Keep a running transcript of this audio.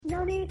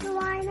No need to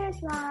whine, it's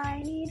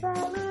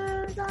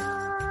Whinypaluza.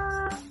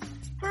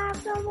 Have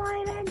some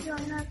wine and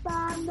join us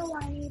on the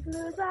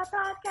Whinypaluza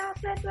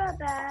podcast with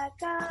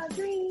Rebecca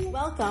Green.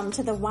 Welcome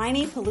to the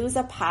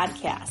Whinypaluza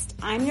podcast.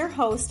 I'm your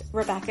host,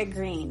 Rebecca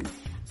Green.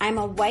 I'm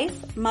a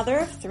wife, mother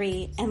of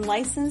 3, and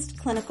licensed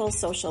clinical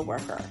social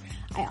worker.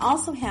 I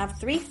also have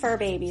 3 fur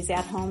babies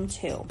at home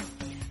too.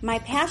 My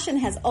passion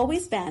has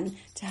always been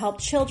to help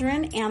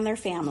children and their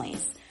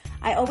families.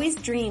 I always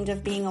dreamed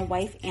of being a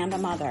wife and a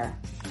mother.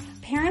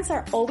 Parents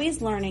are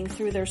always learning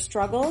through their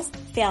struggles,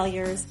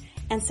 failures,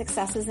 and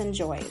successes and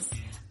joys.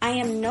 I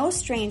am no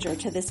stranger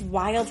to this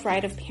wild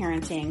ride of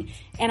parenting,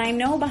 and I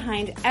know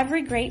behind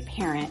every great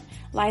parent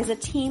lies a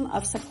team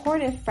of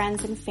supportive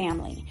friends and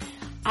family.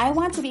 I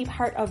want to be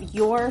part of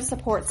your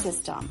support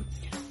system.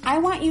 I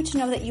want you to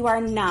know that you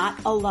are not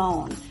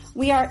alone.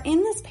 We are in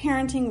this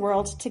parenting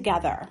world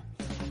together.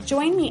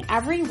 Join me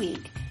every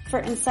week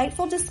for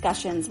insightful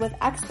discussions with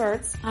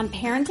experts on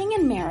parenting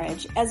and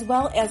marriage, as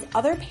well as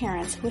other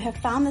parents who have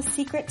found the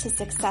secret to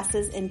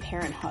successes in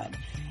parenthood.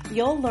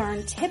 You'll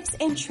learn tips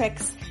and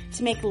tricks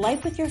to make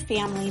life with your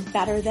family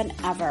better than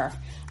ever.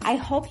 I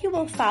hope you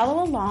will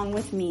follow along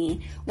with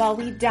me while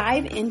we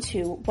dive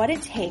into what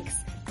it takes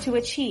to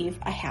achieve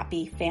a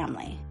happy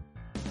family.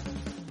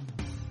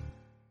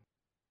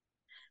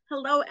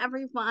 Hello,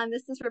 everyone.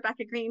 This is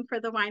Rebecca Green for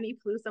the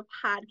Whinypaluza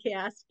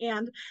podcast,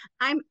 and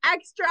I'm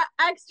extra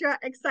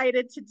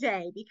excited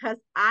today because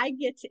I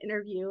get to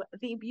interview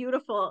the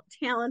beautiful,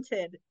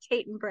 talented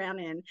Tayton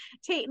Brannon.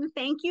 Tayton,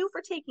 thank you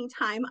for taking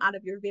time out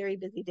of your very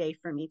busy day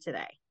for me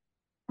today.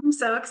 I'm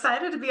so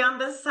excited to be on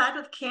this side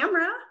of the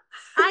camera.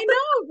 I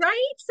know,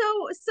 right?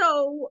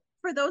 So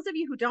for those of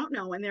you who don't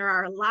know, and there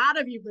are a lot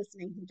of you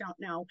listening who don't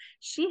know,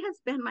 she has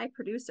been my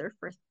producer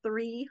for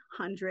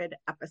 300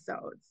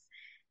 episodes.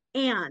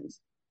 And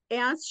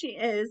as she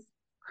is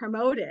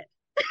promoted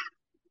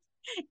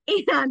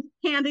and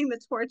handing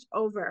the torch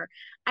over,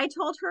 I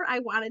told her I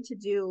wanted to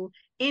do,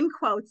 in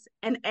quotes,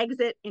 an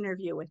exit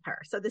interview with her.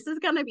 So this is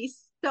going to be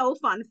so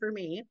fun for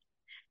me.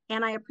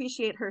 And I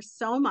appreciate her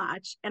so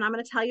much. And I'm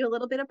going to tell you a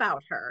little bit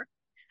about her.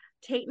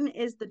 Tayton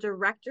is the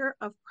Director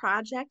of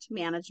Project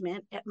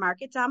Management at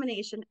Market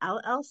Domination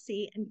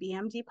LLC and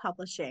BMD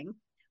Publishing,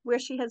 where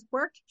she has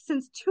worked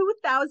since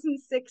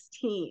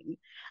 2016.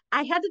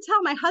 I had to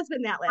tell my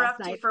husband that last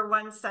night. For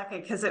 1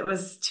 second, because it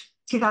was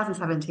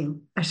 2017.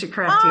 I should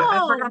correct you. I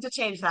forgot to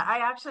change that.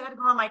 I actually had to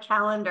go on my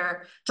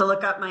calendar to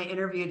look up my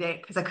interview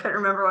date because I couldn't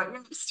remember what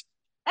year. It's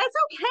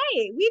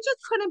okay. We just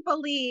couldn't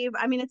believe.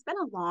 I mean, it's been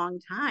a long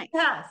time.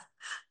 Yes.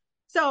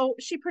 So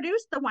she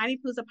produced the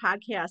Whinypaluza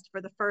podcast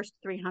for the first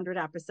 300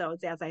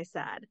 episodes, as I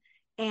said.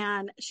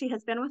 And she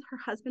has been with her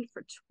husband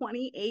for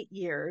 28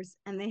 years,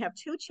 and they have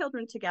 2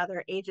 children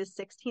together, ages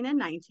 16 and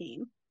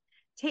 19.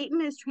 Tayton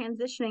is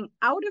transitioning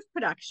out of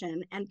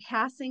production and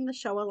passing the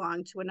show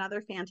along to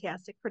another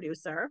fantastic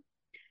producer.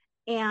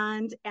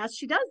 And as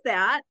she does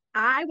that,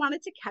 I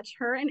wanted to catch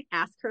her and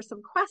ask her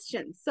some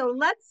questions. So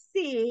let's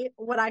see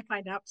what I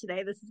find out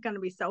today. This is going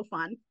to be so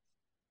fun.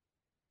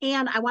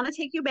 And I want to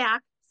take you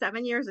back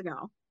 7 years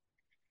ago,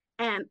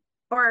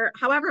 or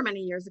however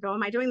many years ago.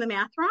 Am I doing the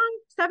math wrong?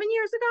 7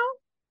 years ago?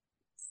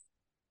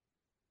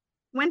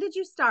 When did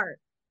you start?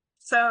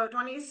 So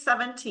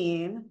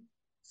 2017.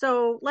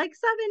 So like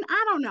 7,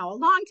 I don't know, a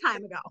long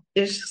time ago.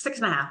 It's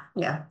 6.5.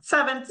 Yeah.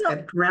 7. So,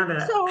 good. Round it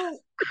up. So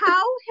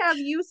how have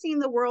you seen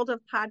the world of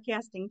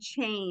podcasting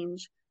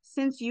change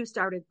since you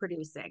started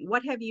producing?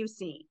 What have you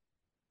seen?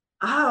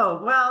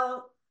 Oh,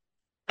 well,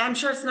 I'm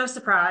sure it's no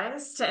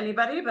surprise to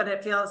anybody,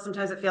 but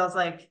sometimes it feels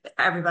like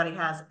everybody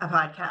has a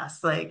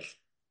podcast. Like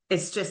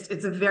it's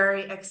a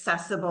very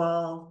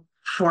accessible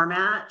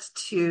format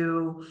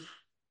to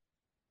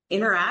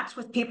interact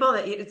with people.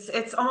 That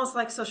it's almost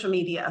like social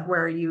media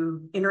where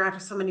you interact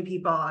with so many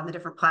people on the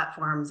different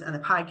platforms, and the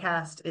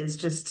podcast is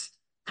just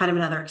kind of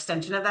another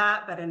extension of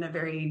that, but in a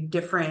very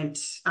different,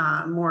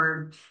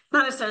 more,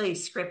 not necessarily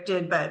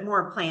scripted, but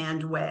more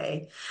planned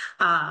way.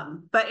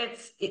 But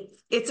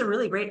it's a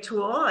really great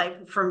tool.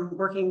 Like from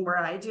working where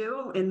I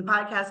do in the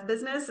podcast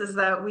business, is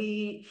that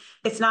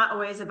it's not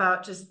always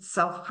about just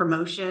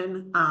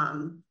self-promotion.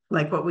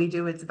 Like what we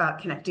do, it's about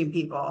connecting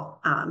people,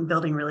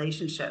 building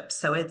relationships.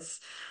 So it's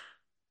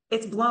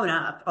blown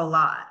up a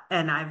lot,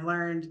 and I've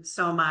learned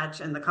so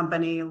much, and the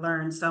company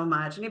learned so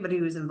much. Anybody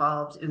who's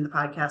involved in the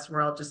podcast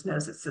world just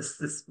knows it's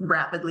this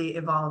rapidly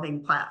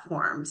evolving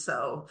platform.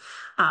 So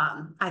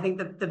I think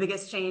the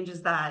biggest change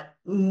is that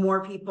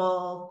more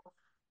people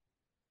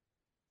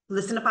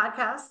listen to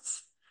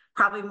podcasts.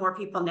 Probably more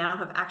people now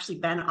have actually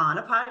been on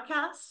a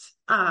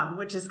podcast,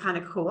 which is kind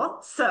of cool.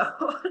 So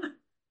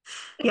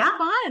yeah,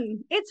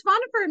 it's fun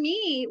for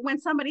me when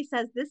somebody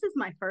says, this is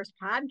my first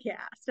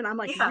podcast, and I'm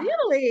like,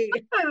 really?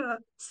 And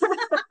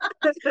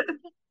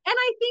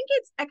I think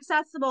it's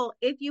accessible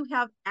if you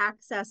have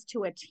access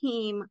to a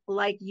team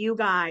like you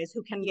guys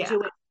who can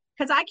do it,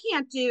 because I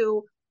can't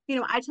do,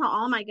 I tell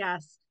all my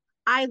guests,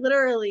 I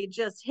literally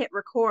just hit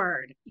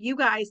record, you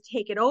guys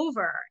take it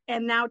over,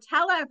 and now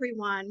tell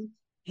everyone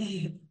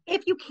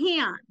if you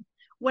can,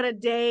 what a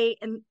day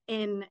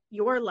in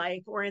your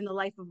life or in the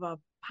life of a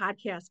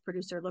podcast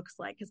producer looks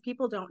like, because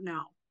people don't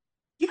know.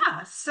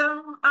 Yeah.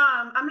 So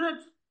I'm going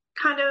to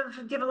kind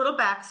of give a little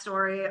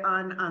backstory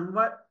on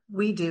what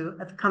we do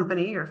at the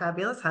company, Your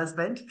Fabulous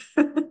Husband.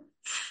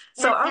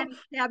 And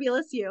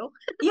fabulous you.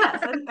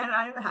 Yes, and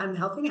I'm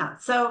helping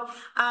out. So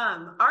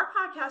our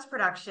podcast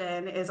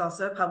production is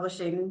also a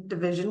publishing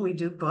division. We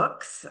do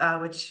books,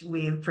 which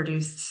we've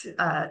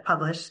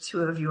published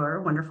two of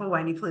your wonderful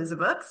Whinypaluza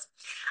books.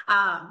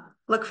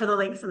 Look for the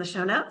links in the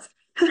show notes.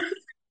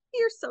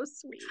 You're so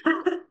sweet.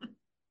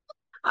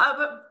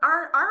 But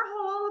our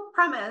whole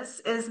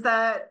premise is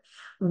that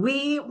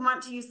we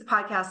want to use the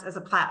podcast as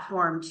a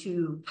platform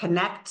to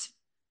connect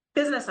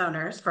business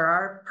owners for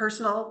our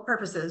personal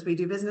purposes. We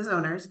do business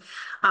owners,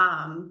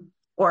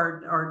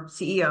 or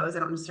CEOs. I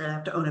don't necessarily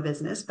have to own a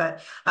business,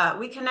 but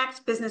we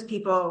connect business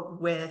people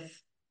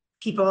with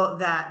people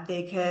that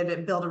they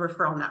could build a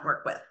referral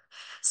network with.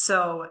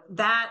 So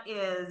that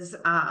is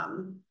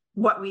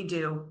what we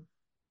do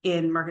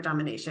in market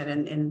domination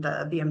and in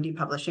the BMD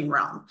publishing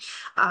realm.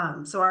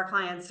 So our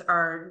clients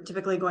are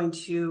typically going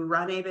to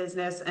run a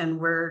business,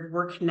 and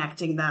we're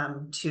connecting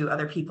them to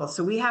other people.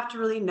 So we have to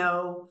really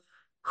know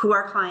who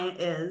our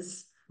client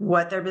is,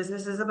 what their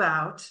business is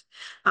about,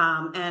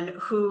 and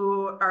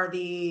who are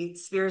the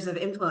spheres of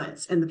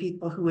influence and the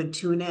people who would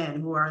tune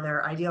in, who are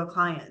their ideal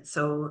clients.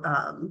 So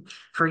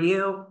for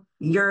you,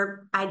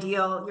 your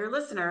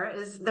listener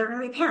they're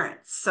going to be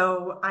parents.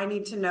 So I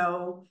need to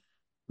know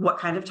what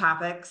kind of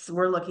topics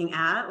we're looking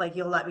at. Like,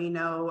 you'll let me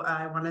know,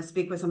 I want to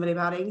speak with somebody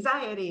about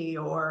anxiety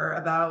or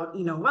about,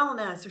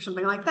 wellness or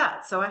something like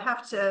that. So I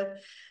have to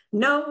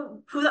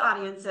know who the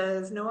audience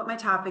is, know what my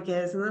topic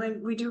is, and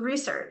then we do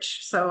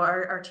research. So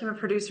our team of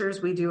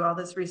producers, we do all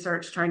this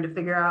research trying to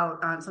figure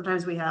out,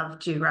 sometimes we have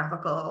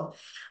geographical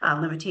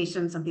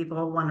limitations. Some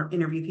people want to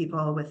interview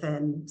people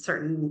within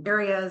certain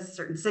areas,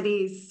 certain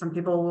cities. Some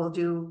people will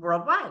do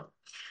worldwide,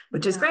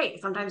 which is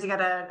great. Sometimes you got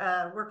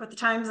to work with the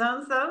time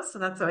zones, though. So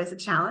that's always a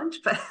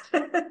challenge. But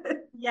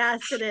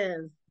yes, it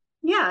is.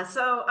 Yeah.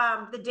 So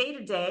the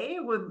day-to-day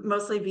would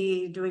mostly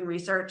be doing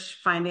research,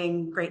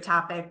 finding great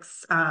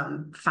topics,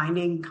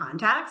 finding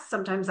contacts.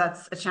 Sometimes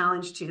that's a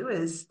challenge, too,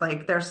 is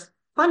like there's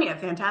plenty of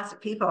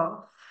fantastic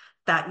people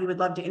that you would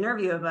love to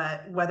interview,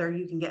 but whether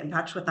you can get in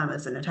touch with them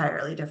is an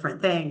entirely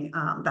different thing.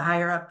 The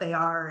higher up they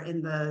are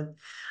in the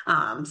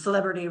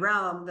celebrity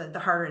realm, the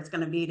harder it's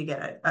going to be to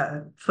get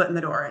a foot in the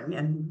door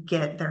and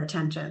get their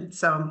attention.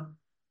 So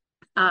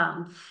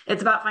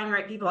it's about finding the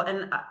right people.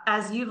 And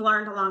as you've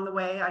learned along the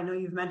way, I know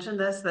you've mentioned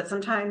this, that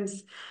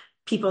sometimes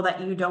people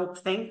that you don't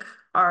think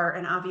are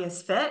an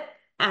obvious fit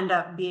end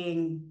up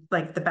being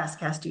like the best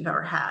guest you've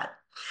ever had.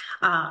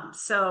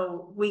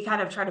 So we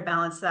kind of try to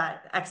balance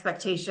that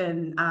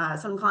expectation.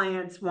 Some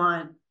clients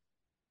want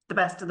the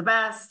best of the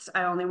best.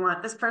 I only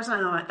want this person, I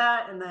don't want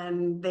that. And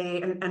then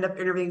they end up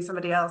interviewing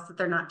somebody else that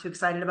they're not too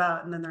excited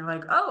about. And then they're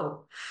like,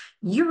 oh,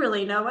 you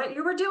really know what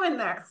you were doing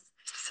there.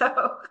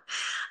 So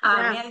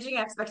managing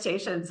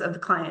expectations of the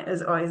client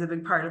is always a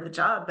big part of the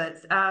job. But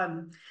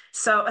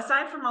so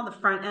aside from all the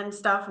front end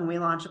stuff, when we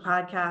launch a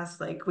podcast,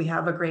 like we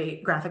have a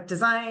great graphic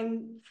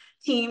design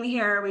team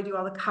here. We do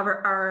all the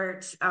cover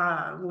art.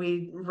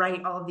 We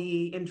write all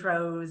the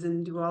intros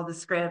and do all the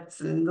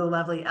scripts. And the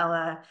lovely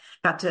Ella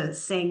got to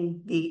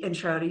sing the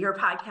intro to your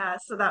podcast.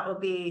 So it'll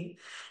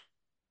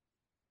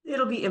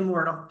be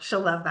immortal.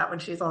 She'll love that when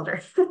she's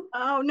older.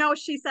 Oh, no,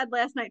 she said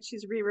last night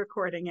she's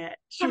re-recording it.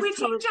 Can we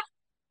change it?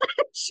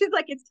 She's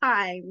like, it's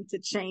time to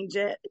change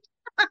it.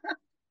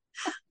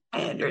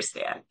 I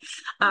understand.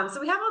 So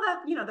we have all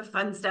that, the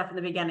fun stuff in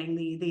the beginning,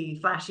 the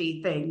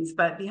flashy things,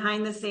 but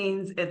behind the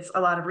scenes, it's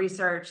a lot of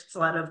research. It's a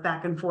lot of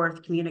back and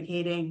forth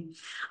communicating.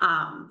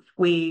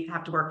 We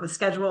have to work with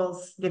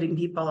schedules, getting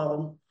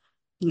people,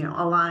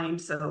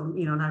 aligned. So,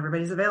 not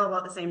everybody's available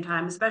at the same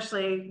time,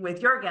 especially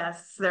with your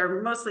guests.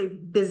 They're mostly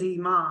busy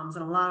moms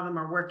and a lot of them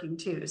are working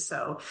too.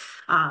 So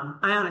I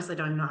honestly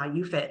don't even know how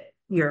you fit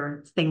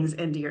your things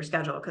into your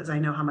schedule, because I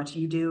know how much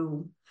you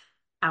do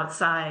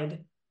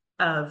outside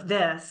of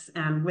this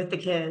and with the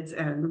kids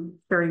and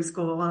during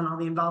school and all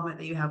the involvement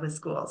that you have with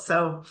school.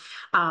 So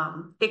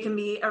it can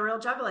be a real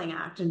juggling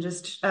act, and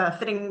just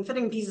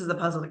fitting pieces of the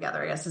puzzle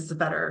together, I guess, is a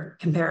better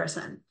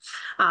comparison.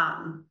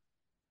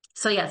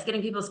 So yes,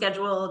 getting people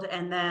scheduled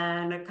and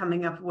then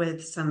coming up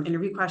with some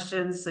interview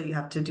questions. So you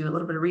have to do a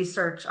little bit of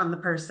research on the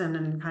person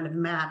and kind of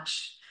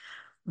match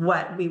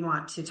what we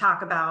want to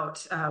talk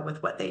about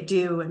with what they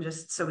do, and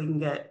just so we can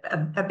get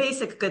a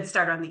basic good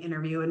start on the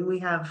interview. And we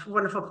have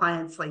wonderful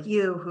clients like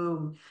you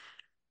who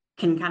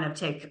can kind of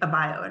take a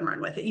bio and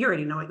run with it. You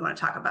already know what you want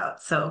to talk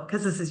about, so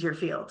because this is your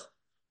field.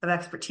 of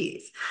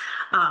expertise.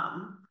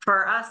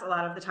 For us, a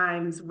lot of the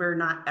times we're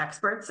not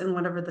experts in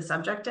whatever the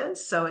subject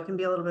is, so it can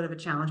be a little bit of a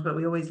challenge, but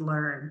we always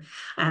learn.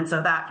 And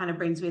so that kind of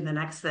brings me to the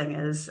next thing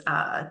is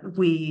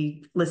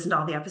we listen to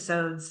all the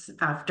episodes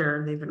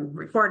after they've been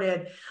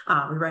recorded.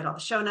 We write all the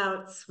show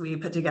notes, we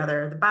put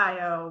together the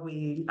bio,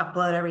 we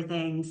upload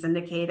everything,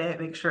 syndicate it,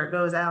 make sure it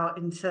goes out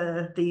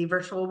into the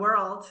virtual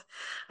world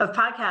of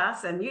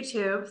podcasts and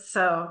YouTube.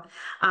 So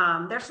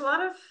there's a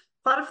lot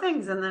of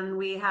things. And then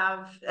we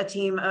have a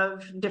team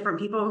of different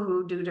people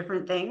who do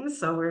different things.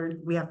 So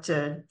we have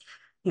to,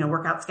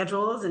 work out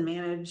schedules and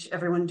manage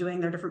everyone doing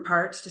their different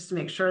parts just to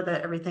make sure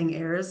that everything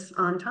airs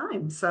on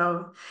time.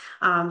 So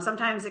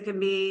sometimes it can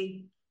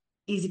be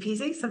easy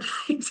peasy.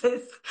 Sometimes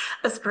it's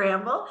a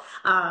scramble.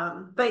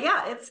 But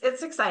yeah,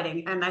 it's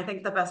exciting. And I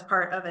think the best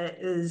part of it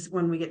is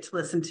when we get to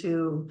listen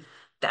to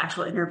the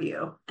actual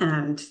interview.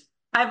 And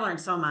I've learned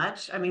so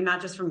much. I mean,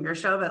 not just from your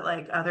show, but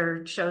like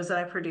other shows that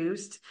I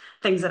produced,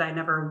 things that I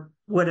never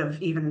would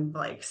have even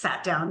like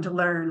sat down to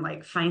learn,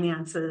 like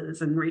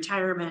finances and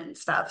retirement and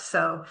stuff.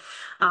 So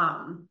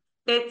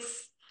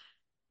it's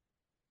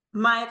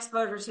my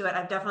exposure to it.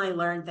 I've definitely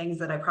learned things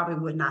that I probably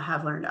would not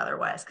have learned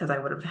otherwise because I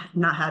would have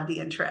not had the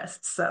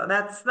interest. So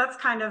that's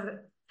kind of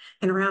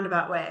in a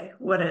roundabout way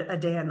what a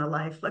day in the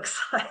life looks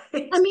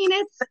like. I mean,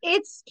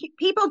 it's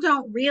people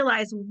don't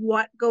realize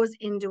what goes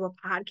into a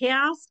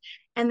podcast,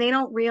 and they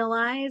don't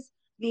realize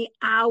the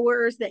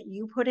hours that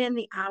you put in,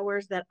 the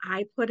hours that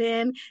I put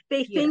in.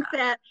 They think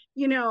that,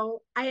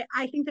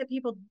 I think that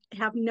people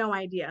have no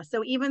idea.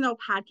 So even though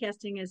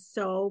podcasting is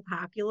so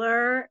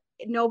popular,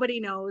 nobody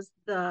knows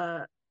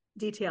the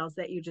details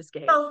that you just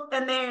gave. Well,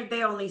 and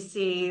they only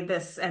see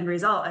this end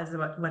result as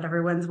what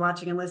everyone's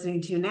watching and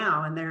listening to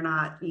now. And they're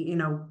not,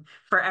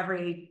 for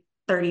every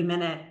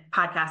 30-minute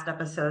podcast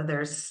episode,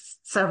 there's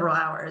several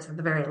hours at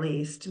the very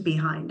least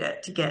behind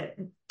it to get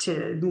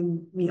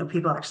to,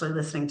 people actually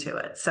listening to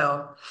it.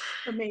 So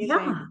amazing.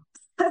 Yeah.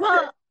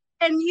 Well,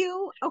 and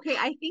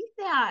I think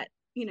that,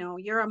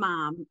 you're a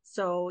mom,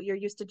 so you're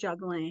used to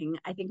juggling.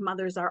 I think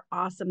mothers are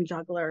awesome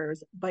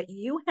jugglers, but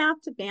you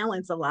have to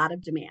balance a lot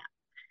of demand.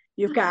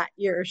 You've got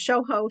your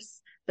show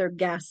hosts, their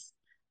guests,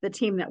 the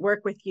team that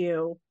work with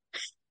you.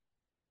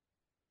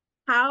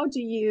 How do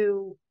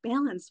you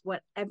balance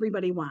what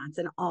everybody wants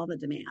and all the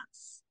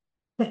demands?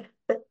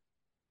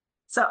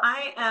 So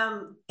I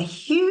am a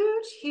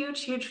huge,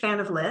 huge, huge fan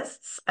of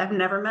lists. I've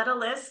never met a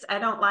list I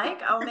don't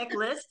like. I'll make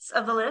lists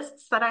of the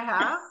lists that I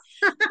have.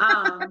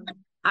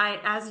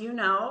 As you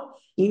know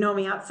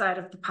me outside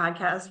of the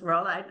podcast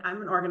world,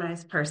 I'm an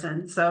organized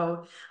person.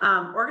 So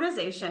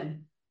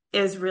organization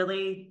is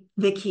really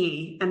the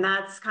key. And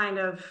that's kind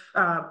of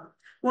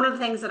one of the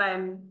things that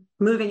I'm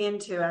moving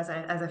into as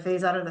I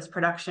phase out of this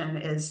production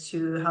is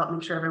to help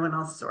make sure everyone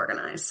else is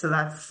organized. So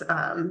that's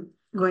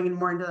going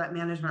more into that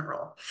management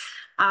role.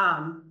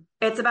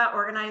 It's about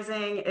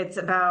organizing. It's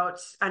about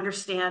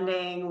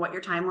understanding what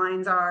your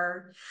timelines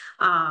are.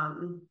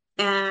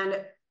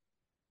 And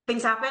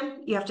things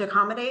happen, you have to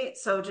accommodate.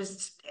 So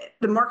just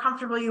the more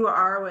comfortable you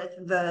are with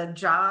the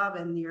job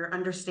and your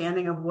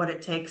understanding of what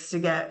it takes to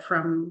get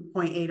from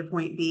point A to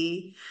point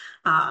B,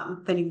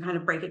 then you can kind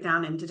of break it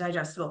down into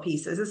digestible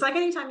pieces. It's like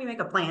anytime you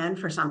make a plan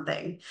for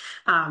something,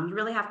 you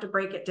really have to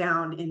break it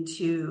down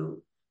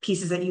into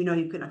pieces that you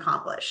can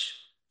accomplish.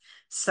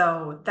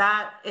 So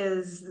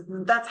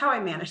that's how I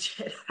manage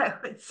it, I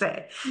would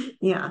say.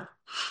 Yeah.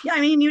 Yeah,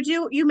 I mean,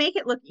 you make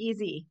it look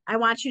easy. I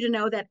want you to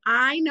know that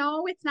I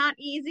know it's not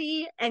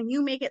easy and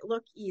you make it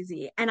look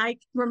easy. And I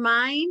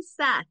remind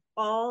Seth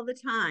all the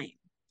time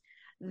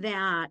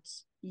that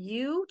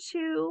you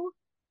two,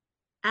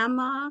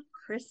 Emma,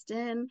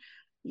 Kristen,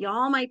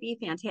 y'all might be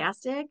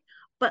fantastic,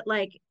 but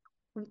like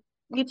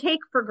you take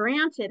for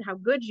granted how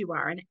good you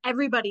are, and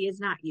everybody is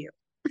not you.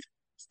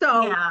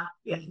 So,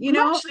 yeah. We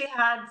actually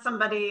had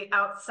somebody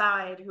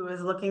outside who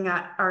was looking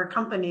at our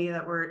company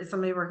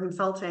somebody we're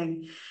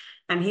consulting,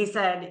 and he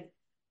said,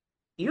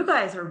 "You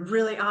guys are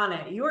really on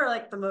it. You are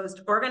like the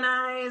most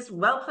organized,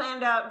 well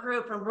planned out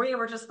group." And we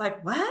were just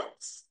like,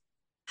 "What?"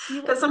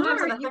 Because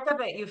sometimes in the thick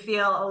of it, you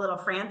feel a little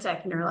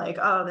frantic, and you're like,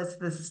 "Oh, this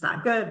is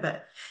not good."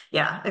 But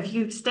yeah, if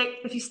you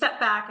step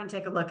back and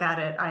take a look at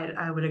it,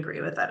 I would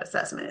agree with that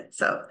assessment.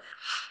 So,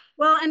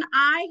 well, and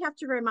I have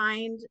to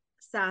remind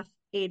Seth,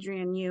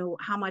 Adrian, you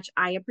how much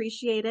I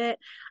appreciate it.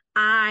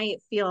 I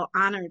feel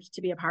honored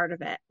to be a part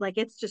of it. Like,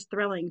 it's just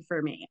thrilling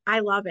for me. I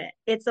love it.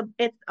 It's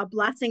a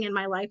blessing in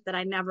my life that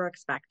I never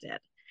expected.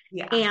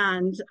 Yeah.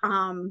 And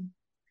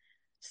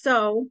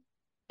so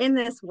in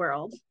this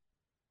world,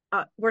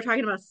 we're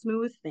talking about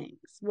smooth things.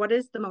 What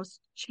is the most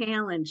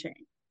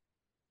challenging?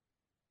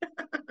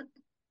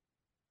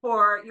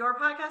 For your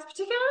podcast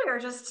particularly, or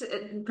just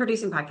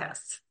producing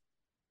podcasts?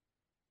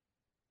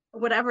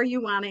 Whatever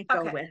you want to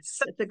go with.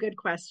 So it's a good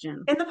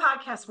question. In the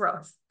podcast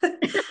world,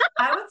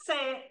 I would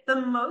say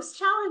the most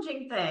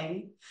challenging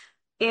thing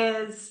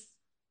is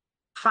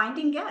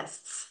finding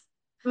guests.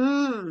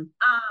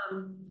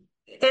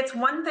 it's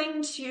one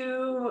thing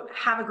to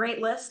have a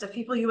great list of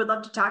people you would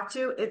love to talk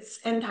to. It's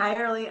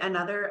entirely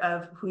another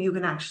of who you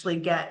can actually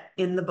get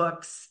in the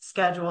books,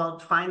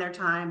 scheduled, find their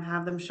time,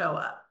 have them show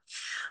up.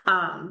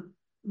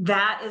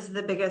 That is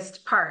the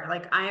biggest part.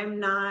 Like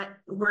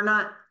we're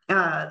not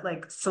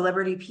like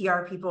celebrity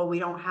PR people. We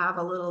don't have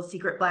a little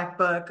secret black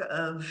book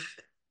of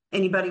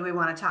anybody we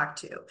want to talk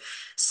to.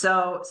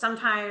 So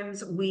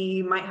sometimes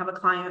we might have a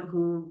client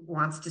who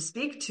wants to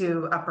speak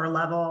to upper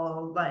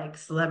level, like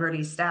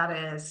celebrity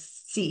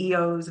status,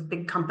 CEOs of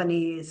big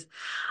companies.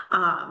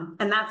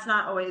 And that's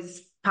not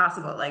always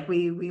possible. Like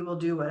we will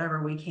do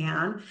whatever we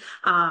can.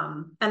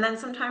 And then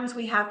sometimes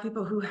we have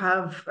people who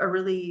have a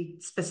really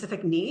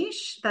specific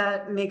niche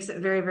that makes it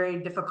very,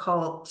 very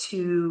difficult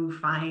to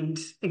find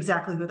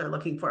exactly who they're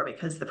looking for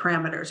because the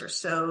parameters are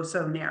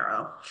so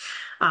narrow.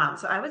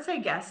 So I would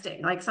say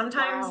guesting. Like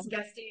sometimes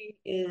guesting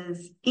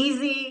is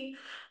easy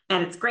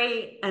and it's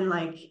great. And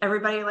like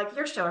everybody, like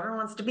your show, everyone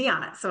wants to be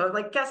on it. So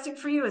like guesting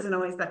for you isn't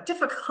always that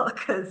difficult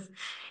because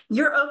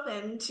you're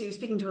open to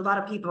speaking to a lot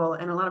of people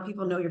and a lot of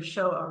people know your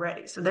show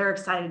already. So they're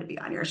excited to be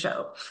on your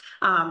show.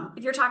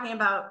 If you're talking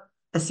about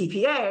a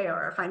CPA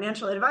or a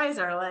financial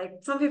advisor, like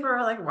some people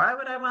are like, why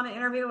would I want to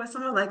interview with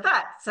someone like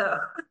that? So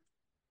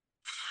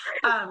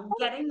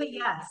getting the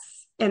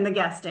yes in the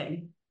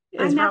guesting.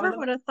 I never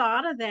would have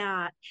thought of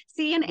that.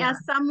 See, and Yeah.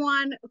 as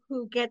someone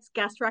who gets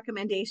guest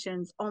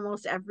recommendations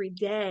almost every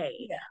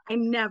day, I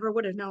never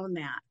would have known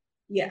that.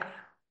 Yeah.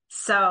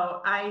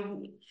 So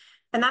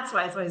and that's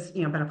why it's always,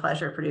 been a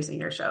pleasure producing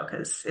your show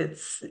because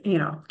it's,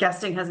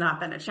 guesting has not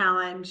been a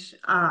challenge.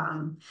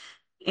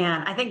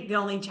 And I think the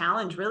only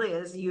challenge really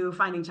is you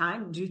finding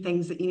time to do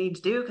things that you need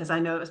to do. Cause I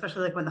know,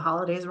 especially like when the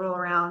holidays roll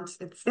around,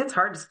 it's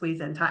hard to squeeze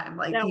in time.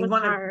 Like That you was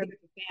want to hard. be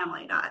with your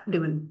family, not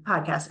doing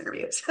podcast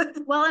interviews.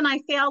 Well, and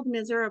I failed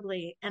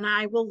miserably and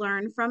I will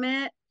learn from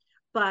it.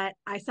 But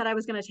I said I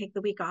was going to take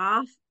the week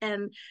off.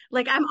 And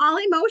like, I'm all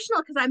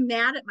emotional because I'm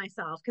mad at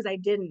myself because I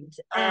didn't.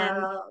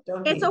 And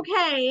Don't it's be.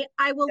 okay.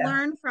 I will Yeah.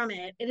 learn from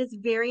it. It is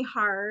very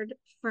hard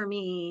for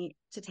me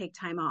to take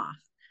time off.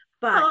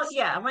 But Well,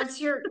 yeah,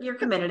 once you're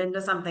committed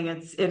into something,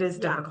 it is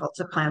difficult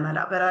to plan that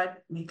out. But I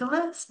make a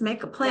list,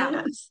 make a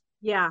plan.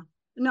 Yeah.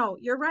 No,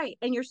 you're right.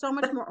 And you're so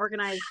much more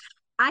organized.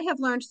 I have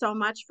learned so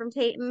much from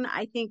Tayton.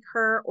 I think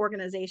her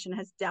organization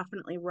has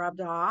definitely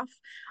rubbed off.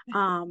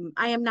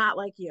 I am not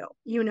like you.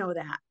 You know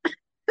that.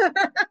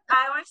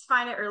 I always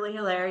find it really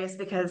hilarious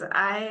because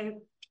I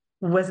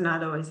was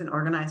not always an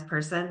organized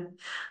person.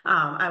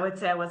 I would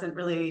say I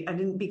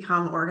didn't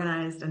become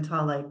organized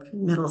until like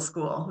middle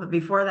school. But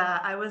before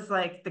that, I was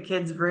like the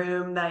kid's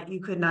room that you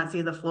could not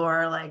see the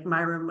floor. Like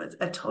my room was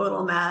a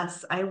total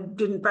mess. I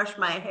didn't brush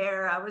my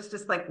hair. I was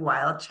just like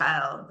wild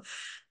child.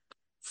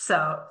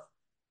 So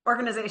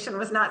organization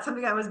was not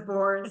something I was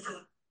born.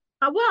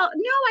 Well, no,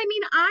 I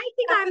mean, I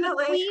think I'm the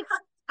Definitely. queen.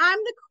 I'm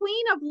the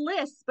queen of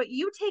lists, but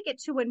you take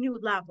it to a new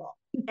level,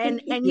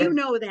 and Yeah. you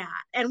know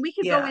that. And we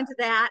could go Yeah. into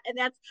that,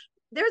 and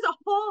there's a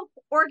whole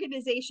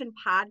organization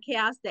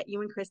podcast that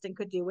you and Kristen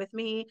could do with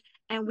me,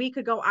 and we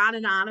could go on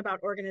and on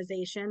about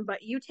organization,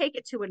 but you take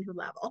it to a new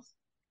level.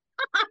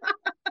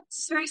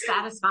 It's very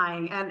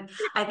satisfying. And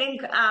I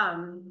think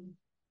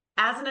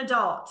as an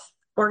adult,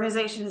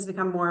 organization has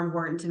become more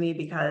important to me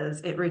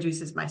because it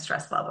reduces my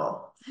stress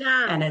level.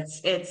 Yeah. And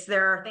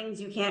there are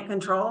things you can't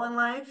control in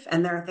life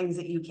and there are things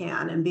that you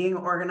can. And being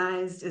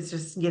organized is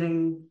just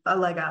getting a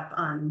leg up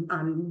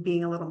on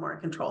being a little more in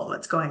control of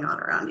what's going on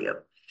around you.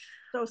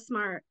 So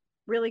smart.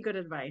 Really good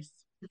advice.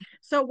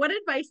 So what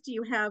advice do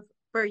you have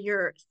for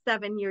your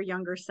 7-year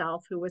younger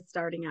self who was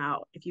starting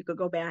out? If you could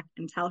go back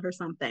and tell her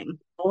something.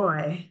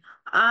 Boy.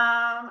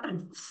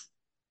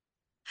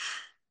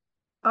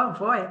 Oh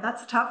boy,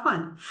 that's a tough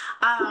one.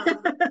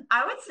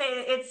 I would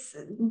say it's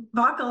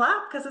buckle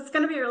up because it's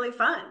going to be really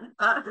fun.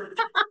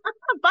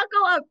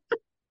 Buckle up.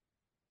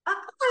 I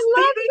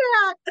love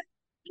that.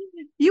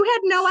 You had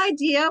no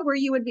idea where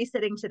you would be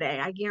sitting today.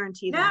 I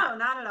guarantee that. No,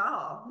 not at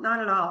all. Not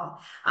at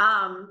all.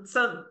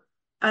 So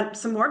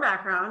some more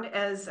background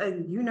as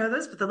you know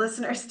this, but the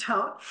listeners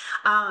don't.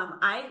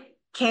 I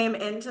came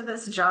into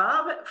this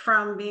job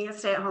from being a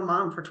stay-at-home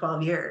mom for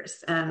 12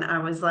 years. And I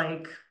was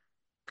like,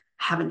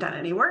 haven't done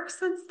any work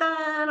since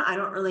then. I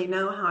don't really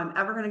know how I'm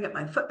ever going to get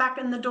my foot back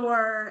in the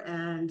door.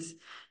 And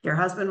your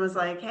husband was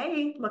like,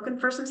 hey, looking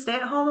for some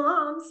stay-at-home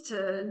moms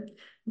to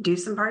do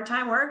some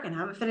part-time work and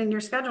have it fit in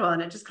your schedule.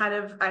 And it just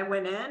I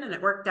went in and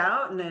it worked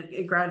out and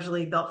it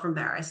gradually built from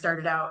there. I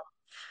started out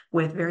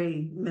with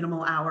very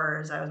minimal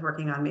hours. I was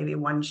working on maybe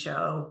one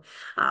show.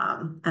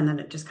 And then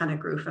it just kind of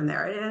grew from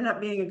there. It ended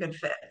up being a good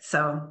fit.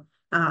 So,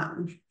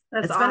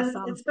 that's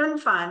awesome. It's been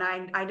fun.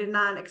 I did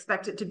not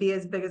expect it to be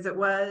as big as it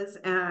was.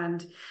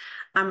 And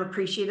I'm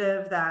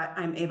appreciative that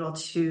I'm able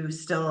to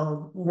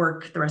still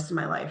work the rest of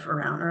my life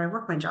around, or I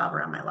work my job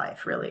around my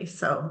life really.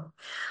 So,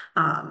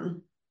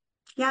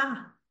 yeah,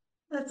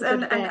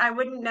 and I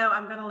wouldn't know,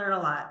 I'm going to learn a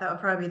lot. That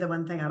would probably be the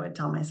one thing I would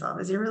tell myself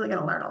is you're really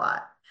going to learn a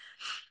lot.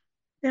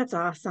 That's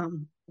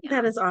awesome.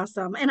 That is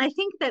awesome. And I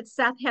think that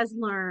Seth has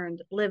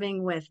learned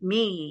living with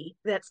me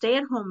that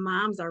stay-at-home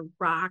moms are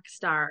rock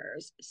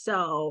stars.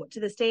 So to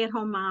the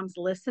stay-at-home moms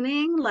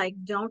listening, like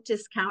don't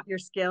discount your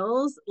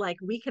skills. Like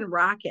we can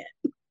rock it.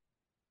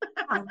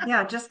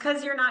 Yeah, just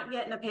because you're not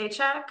getting a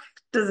paycheck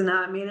does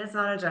not mean it's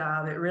not a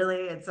job.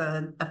 It's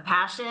a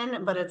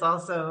passion, but it's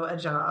also a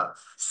job.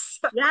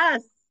 So,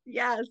 Yes,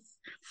 yes.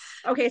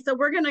 Okay, so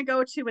we're going to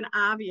go to an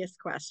obvious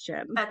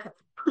question. okay.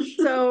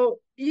 So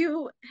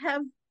you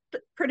have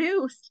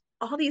produced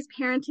all these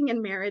parenting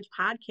and marriage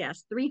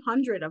podcasts,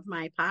 300 of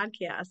my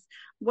podcasts.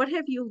 What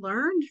have you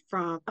learned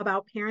from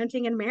about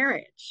parenting and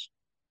marriage?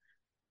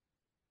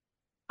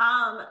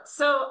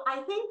 So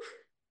I think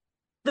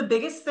the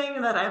biggest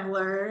thing that I've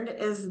learned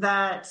is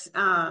that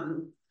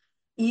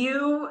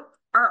you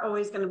are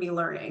always going to be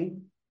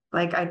learning.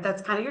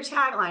 That's kind of your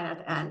tagline at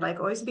the end, like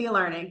always be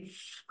learning.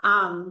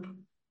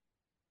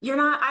 You're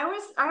not, I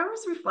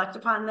always reflect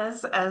upon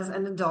this as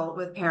an adult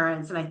with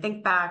parents. And I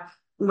think back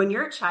when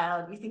you're a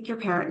child, you think your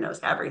parent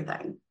knows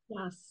everything.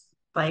 Yes.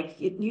 Like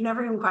you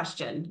never even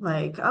question,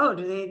 like, oh,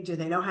 do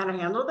they know how to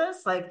handle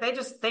this? Like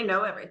they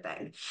know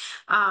everything.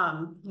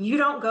 You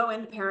don't go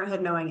into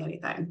parenthood knowing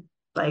anything.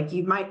 Like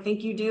you might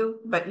think you do,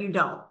 but you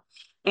don't.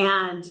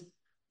 And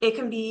it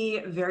can be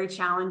very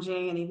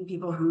challenging. And even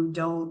people who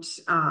don't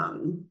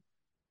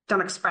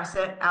express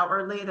it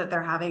outwardly that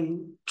they're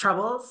having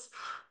troubles.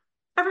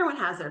 Everyone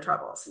has their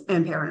troubles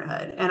in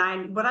parenthood.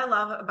 And what I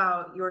love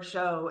about your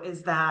show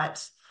is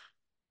that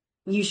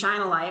you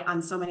shine a light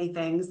on so many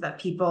things that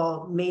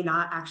people may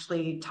not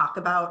actually talk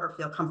about or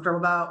feel comfortable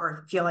about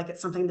or feel like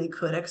it's something they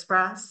could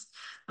express.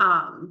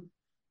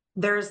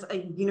 There's a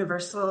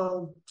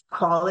universal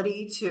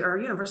quality or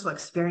universal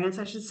experience,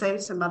 I should say,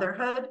 to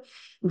motherhood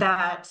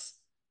that,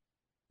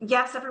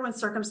 yes, everyone's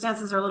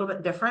circumstances are a little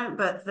bit different,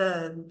 but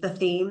the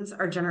themes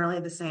are generally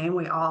the same.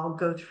 We all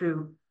go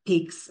through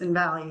peaks and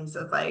valleys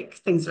of like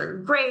things are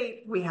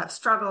great, we have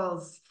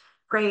struggles,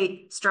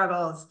 great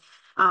struggles.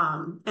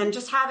 And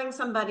just having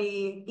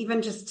somebody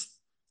even just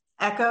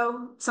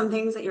echo some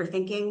things that you're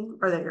thinking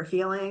or that you're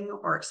feeling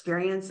or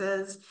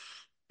experiences,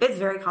 it's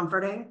very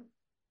comforting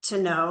to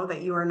know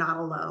that you are not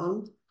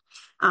alone.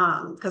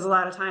 Because a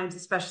lot of times,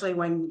 especially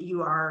when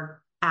you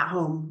are at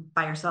home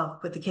by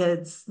yourself with the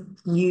kids,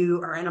 you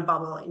are in a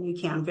bubble and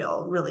you can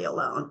feel really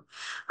alone.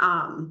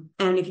 And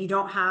if you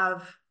don't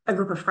have a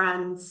group of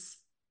friends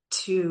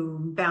to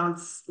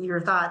bounce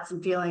your thoughts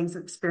and feelings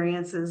and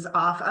experiences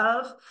off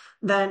of,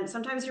 then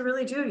sometimes you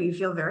really do. You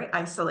feel very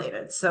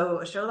isolated. So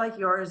a show like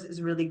yours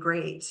is really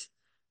great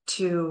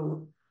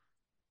to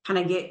kind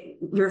of get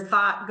your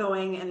thought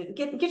going and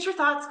get your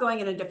thoughts going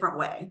in a different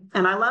way.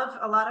 And I love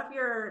a lot of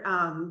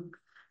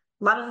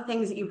a lot of the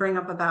things that you bring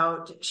up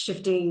about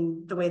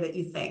shifting the way that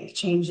you think,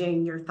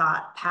 changing your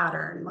thought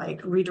pattern,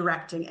 like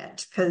redirecting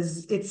it,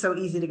 because it's so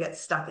easy to get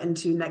stuck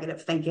into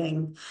negative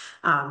thinking,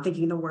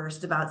 thinking the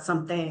worst about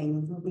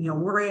something,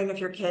 worrying if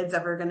your kid's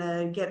ever going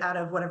to get out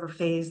of whatever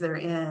phase they're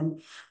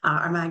in.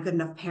 Am I a good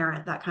enough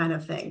parent? That kind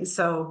of thing.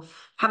 So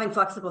having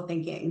flexible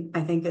thinking, I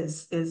think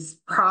is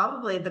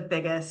probably the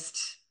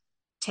biggest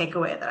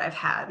takeaway that I've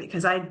had,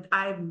 because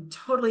I'm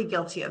totally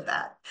guilty of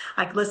that.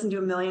 I could listen to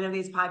a million of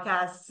these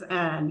podcasts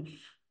and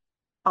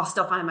I'll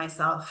still find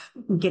myself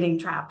getting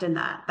trapped in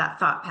that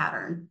thought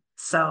pattern.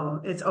 So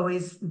it's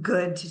always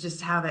good to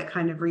just have it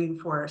kind of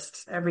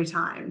reinforced every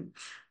time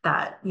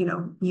that,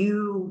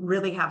 you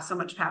really have so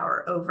much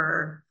power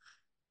over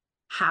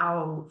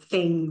how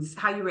you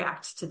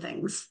react to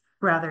things.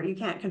 Rather, you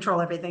can't control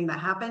everything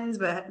that happens,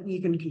 but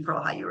you can control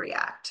how you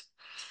react.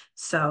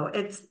 So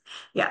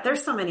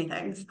there's so many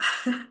things.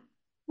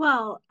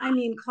 Well, I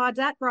mean,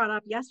 Claudette brought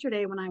up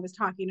yesterday when I was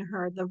talking to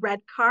her the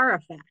red car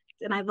effect.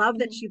 And I love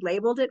that she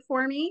labeled it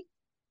for me.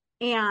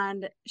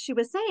 And she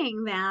was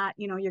saying that,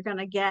 you're going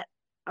to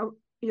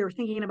you're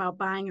thinking about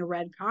buying a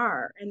red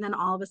car. And then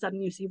all of a sudden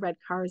you see red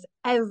cars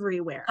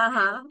everywhere.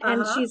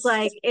 And she's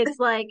like, it's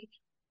like,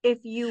 if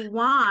you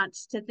want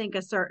to think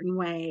a certain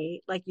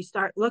way, like you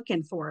start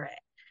looking for it.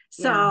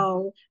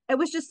 So it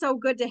was just so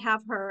good to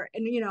have her.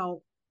 And,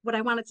 what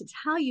I wanted to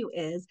tell you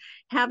is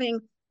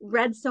having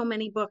read so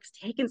many books,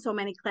 taken so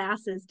many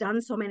classes,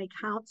 done so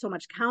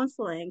much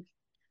counseling,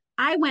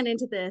 I went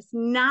into this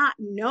not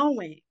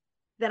knowing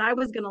that I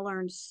was going to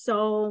learn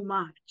so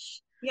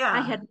much. Yeah.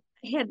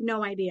 I had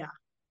no idea.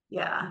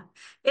 Yeah.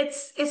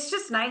 It's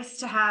just nice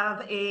to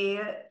have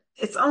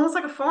it's almost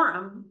like a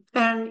forum,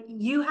 and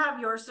you have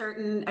your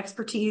certain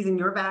expertise and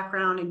your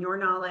background and your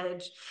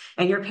knowledge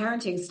and your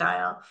parenting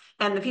style.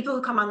 And the people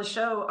who come on the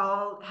show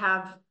all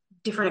have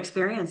different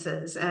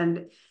experiences.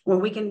 And when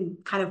we can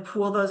kind of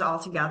pool those all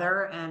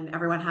together and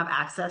everyone have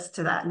access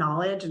to that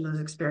knowledge and those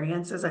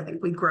experiences, I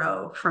think we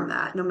grow from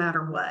that no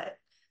matter what.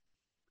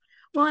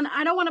 Well, and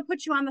I don't want to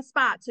put you on the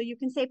spot, so you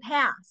can say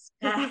pass,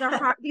 because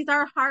these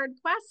are hard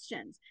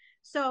questions.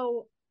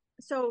 So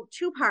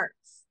two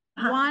parts.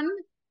 One,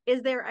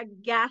 is there a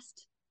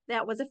guest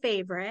that was a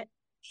favorite?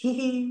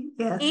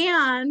 Yes.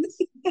 And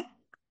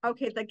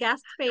okay, the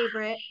guest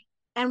favorite.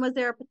 And was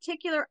there a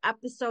particular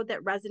episode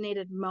that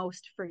resonated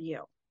most for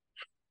you?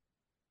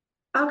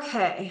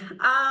 Okay.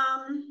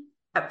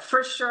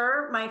 For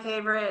sure, my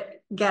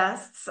favorite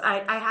guests,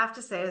 I have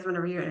to say, is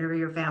whenever you interview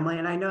your family,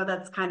 and I know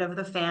that's kind of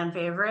the fan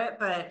favorite,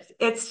 but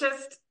it's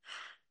just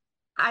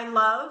I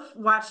love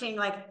watching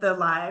like the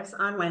lives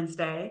on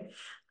Wednesday,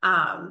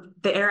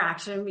 the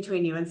interaction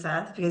between you and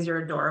Seth because you're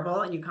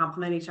adorable and you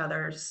complement each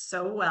other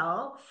so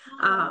well.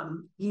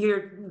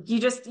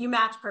 You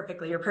match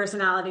perfectly. Your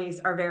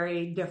personalities are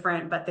very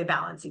different, but they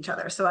balance each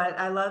other. So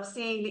I love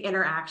seeing the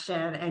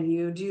interaction, and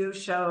you do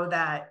show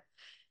that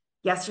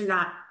yes, you're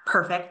not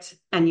perfect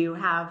and you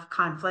have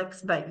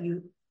conflicts, but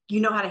you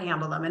know how to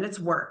handle them, and it's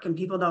work, and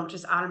people don't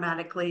just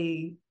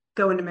automatically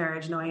go into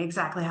marriage knowing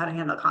exactly how to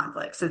handle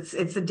conflicts. It's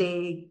a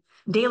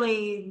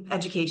daily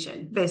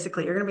education.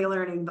 Basically, you're going to be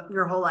learning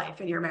your whole life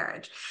in your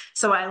marriage.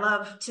 So I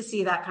love to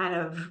see that kind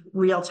of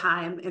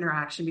real-time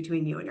interaction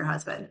between you and your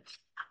husband.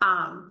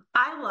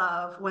 I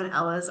love when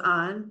Ella's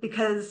on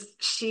because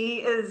she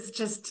is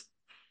just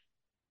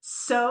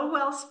so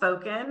well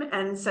spoken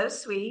and so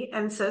sweet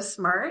and so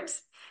smart.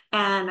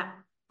 And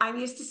I'm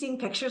used to seeing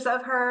pictures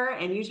of her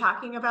and you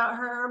talking about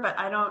her, but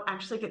I don't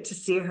actually get to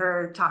see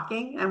her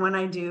talking. And when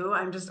I do,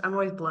 I'm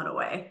always blown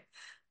away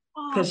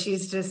Oh, because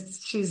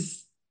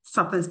she's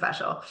something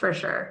special for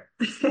sure.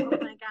 oh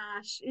my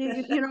gosh.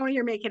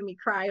 You're making me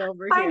cry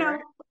over I here. know,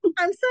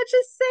 I'm such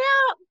a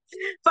sap.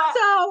 but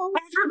So,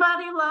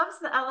 everybody loves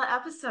the Ella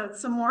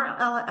episodes. Some more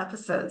Ella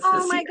episodes oh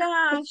this my year.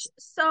 gosh.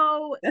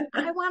 So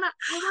I wanna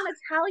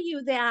tell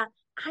you that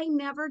I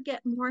never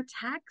get more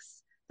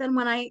texts than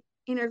when I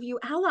interview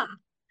Ella.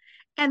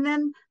 And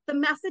then the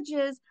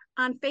messages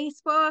on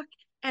Facebook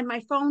and my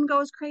phone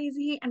goes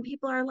crazy and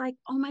people are like,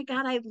 "Oh my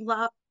God, I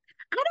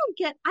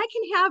can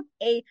have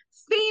a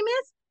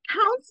famous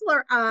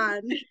counselor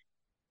on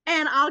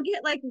and I'll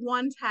get like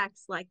one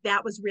text like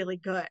that was really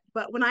good.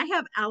 But when I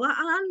have Ella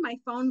on, my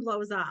phone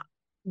blows up."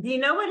 Do you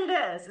know what it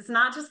is? It's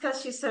not just because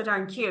she's so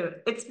darn cute.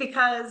 It's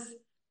because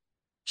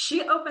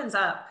she opens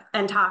up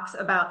and talks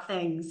about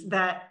things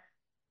that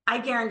I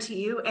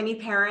guarantee you any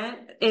parent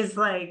is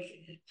like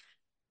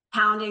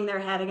pounding their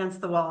head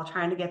against the wall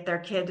trying to get their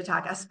kid to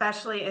talk,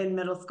 especially in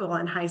middle school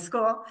and high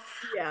school.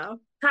 Yeah.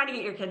 Trying to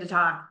get your kid to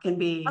talk can Oh,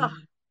 be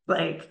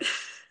like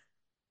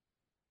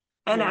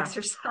an yeah.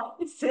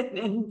 exercise.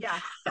 And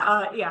Yes.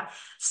 yeah.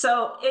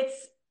 So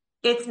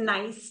it's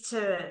nice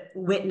to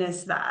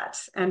witness that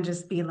and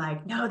just be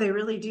like, no, they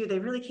really do. They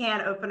really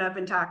can open up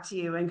and talk to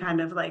you and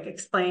kind of like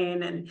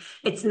explain. And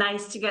it's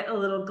nice to get a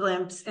little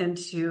glimpse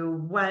into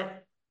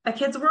what a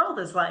kid's world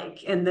is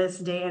like in this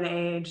day and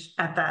age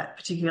at that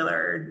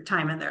particular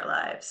time in their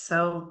lives.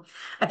 So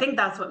I think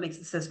that's what makes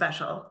it so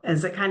special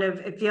is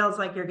it feels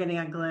like you're getting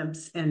a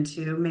glimpse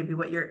into maybe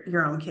what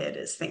your own kid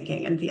is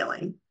thinking and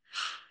feeling.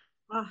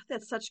 Oh,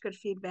 that's such good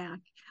feedback.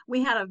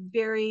 We had a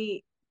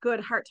very good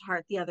heart to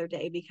heart the other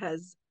day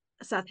because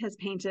Seth has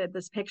painted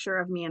this picture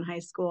of me in high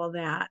school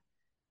that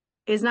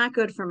is not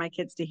good for my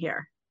kids to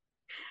hear.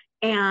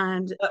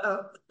 And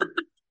Uh-oh.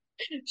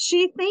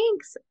 she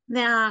thinks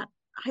that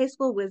high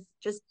school was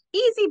just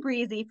easy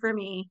breezy for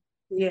me.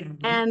 Yeah.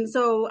 And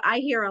so I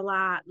hear a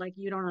lot like,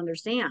 you don't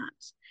understand.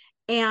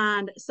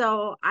 And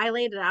so I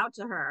laid it out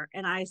to her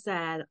and I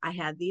said, I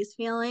had these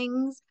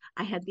feelings,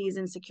 I had these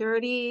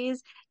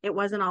insecurities. It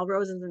wasn't all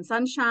roses and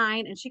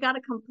sunshine. And she got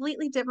a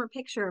completely different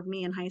picture of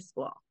me in high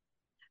school.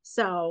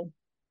 So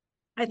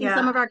I think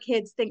some Yeah. of our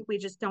kids think we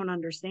just don't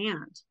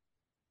understand.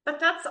 But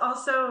that's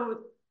also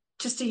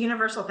just a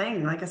universal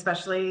thing, like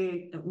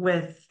especially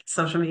with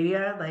social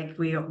media, like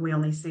we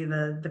only see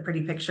the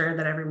pretty picture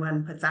that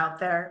everyone puts out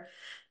there.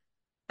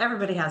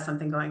 Everybody has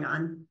something going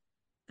on.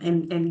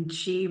 And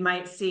she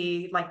might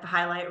see like the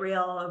highlight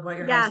reel of what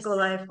your high school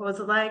Yes. life was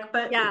like,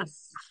 but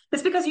Yes.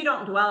 it's because you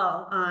don't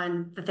dwell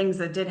on the things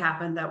that did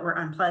happen that were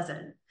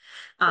unpleasant.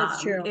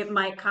 That's true. It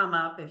might come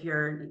up if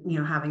you're,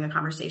 having a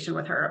conversation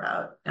with her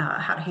about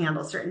how to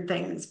handle certain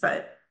things,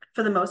 but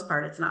for the most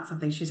part, it's not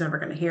something she's ever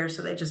going to hear.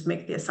 So they just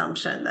make the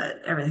assumption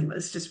that everything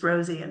was just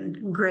rosy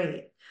and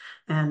great.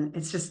 And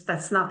it's just,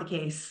 that's not the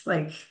case.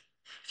 Like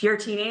if you're a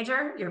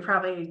teenager, you're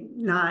probably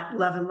not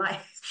loving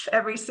life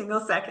every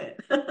single second.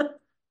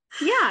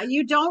 Yeah,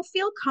 you don't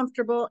feel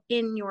comfortable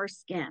in your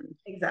skin.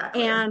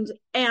 Exactly.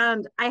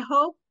 And I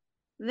hope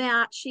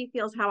that she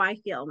feels how I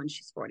feel when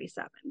she's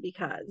 47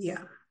 because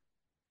Yeah.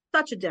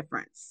 such a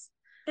difference.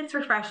 It's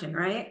refreshing,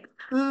 right?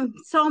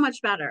 So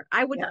much better.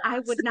 I would Yeah. I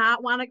would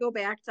not want to go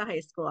back to high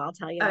school, I'll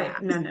tell you Oh,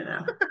 that. no, no,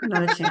 no.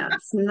 Not a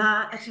chance.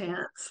 Not a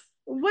chance.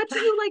 What do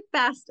you like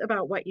best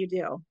about what you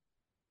do?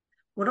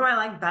 What do I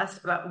like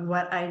best about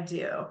what I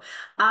do?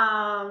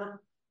 Um,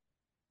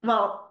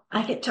 well,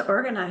 I get to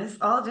organize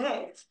all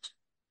day.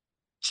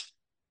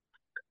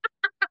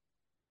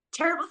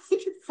 Terrible thing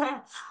to say.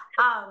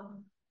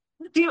 Um,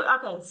 okay,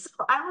 so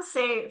I will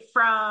say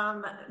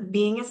from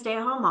being a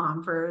stay-at-home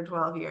mom for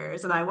 12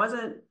 years, and I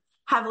wasn't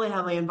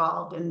heavily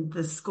involved in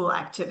the school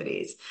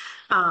activities.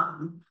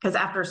 Because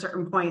after a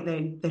certain point,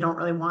 they don't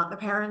really want the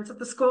parents at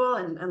the school,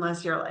 and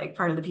unless you're like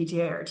part of the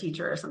PTA or a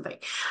teacher or something.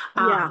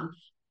 Yeah.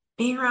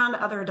 Being around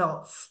other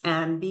adults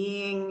and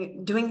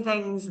doing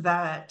things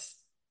that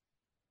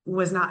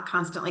was not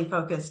constantly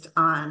focused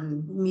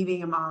on me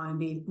being a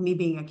mom and me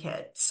being a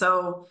kid.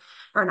 So,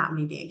 or not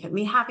me being a kid,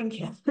 me having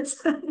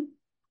kids.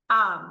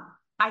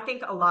 I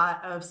think a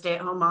lot of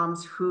stay-at-home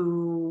moms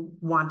who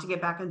want to get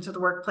back into the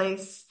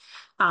workplace,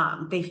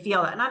 they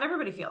feel that. Not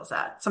everybody feels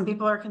that. Some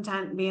people are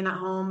content being at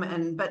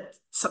home, but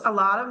a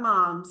lot of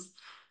moms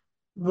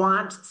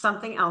want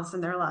something else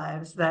in their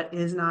lives that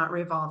is not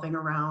revolving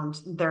around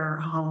their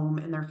home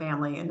and their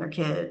family and their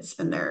kids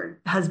and their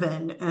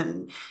husband.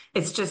 And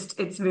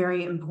it's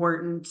very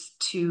important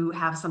to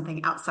have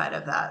something outside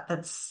of that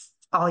that's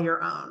all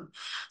your own.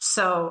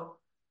 So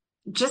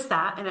just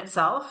that in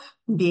itself,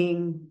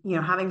 being,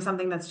 having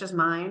something that's just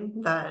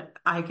mine, that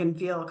I can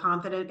feel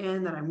confident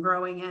in, that I'm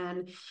growing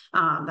in,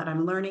 that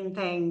I'm learning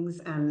things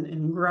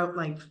and grow,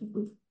 like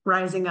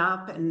rising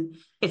up. And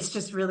it's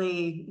just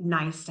really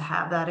nice to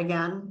have that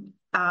again.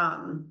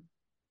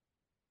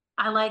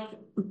 I like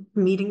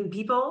meeting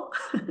people.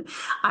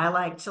 I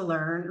like to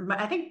learn, but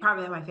I think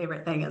probably my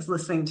favorite thing is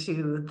listening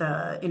to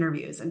the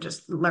interviews and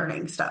just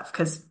learning stuff,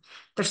 because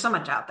there's so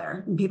much out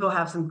there. People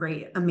have some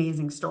great,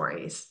 amazing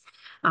stories.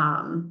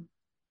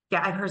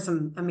 Yeah, I've heard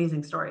some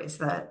amazing stories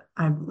that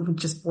I'm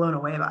just blown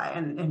away by,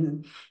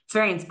 and it's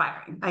very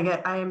inspiring.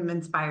 I am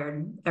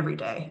inspired every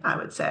day, I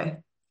would say.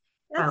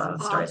 I That's love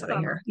the stories that I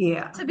awesome. hear.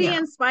 Yeah. To be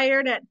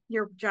inspired at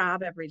your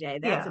job every day.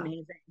 That's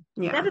amazing.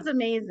 Yeah. That is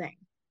amazing.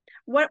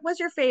 What was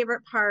your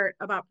favorite part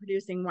about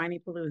producing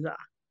Whinypaluza?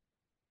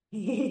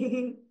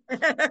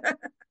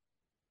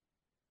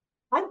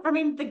 I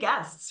mean, the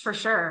guests for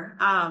sure.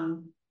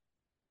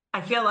 I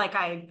feel like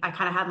I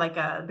kind of had like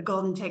the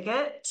golden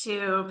ticket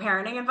to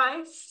parenting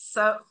advice.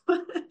 So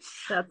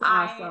That's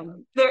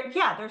awesome.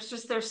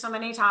 there's so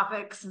many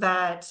topics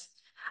that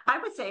I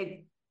would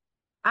say,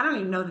 I don't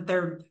even know that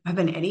there have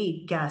been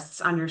any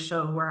guests on your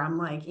show where I'm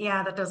like,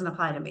 yeah, that doesn't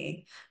apply to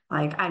me.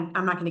 Like, I'm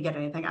not going to get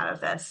anything out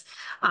of this.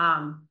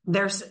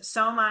 There's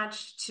so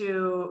much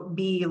to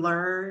be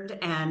learned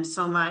and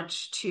so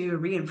much to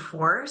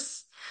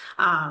reinforce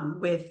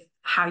with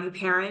how you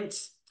parent,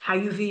 how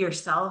you view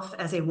yourself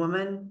as a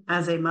woman,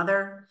 as a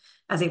mother,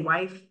 as a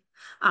wife.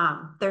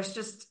 There's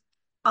just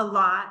a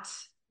lot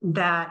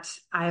that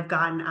I've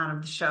gotten out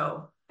of the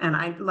show.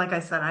 And like I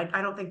said,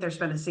 I don't think there's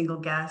been a single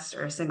guest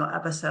or a single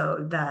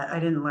episode that I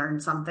didn't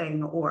learn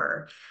something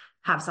or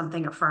have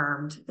something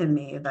affirmed in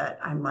me that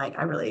I'm like,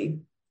 I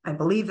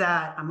believe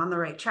that I'm on the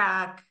right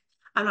track.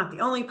 I'm not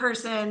the only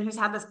person who's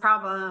had this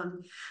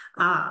problem.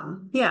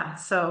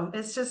 So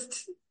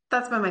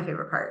that's been my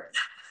favorite part.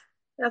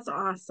 That's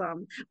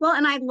awesome. Well,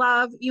 and I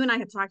love, you and I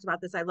have talked about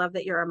this. I love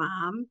that you're a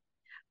mom.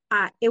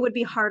 It would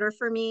be harder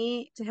for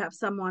me to have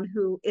someone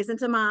who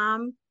isn't a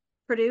mom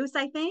produce,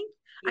 I think.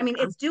 Yeah. I mean,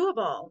 it's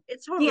doable.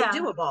 It's totally Yeah.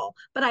 doable,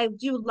 but I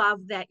do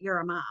love that you're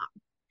a mom.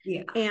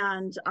 Yeah.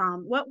 And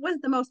what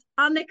was the most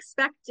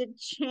unexpected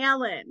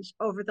challenge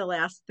over the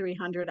last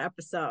 300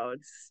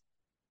 episodes?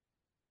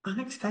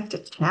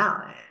 Unexpected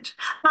challenge.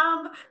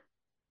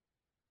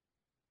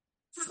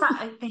 It's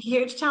not a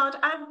huge challenge.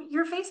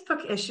 Your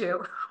Facebook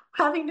issue,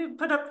 having to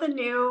put up the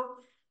new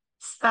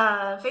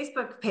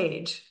Facebook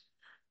page.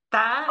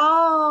 That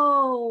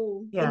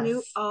The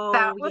new,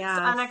 that was yes.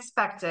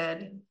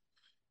 unexpected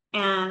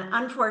and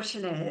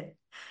unfortunate.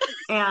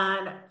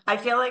 And I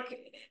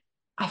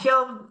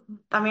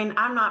mean,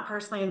 I'm not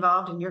personally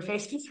involved in your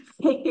Facebook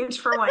page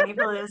for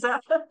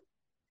Whinypaluza.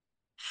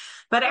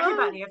 But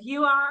everybody, if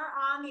you are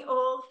on the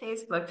old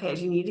Facebook page,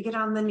 you need to get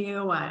on the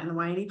new one,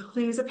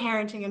 Whinypaluza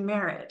Parenting and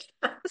Marriage.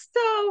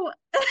 So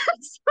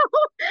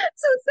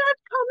Seth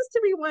comes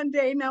to me one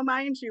day. Now,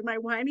 mind you, my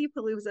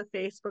Whinypaluza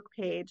Facebook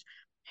page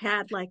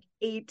had like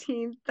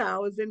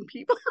 18,000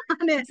 people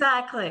on it.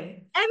 Exactly.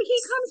 And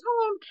he comes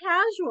home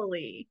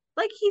casually.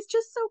 Like, he's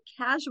just so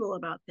casual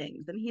about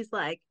things. And he's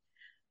like,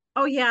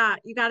 oh yeah,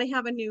 you got to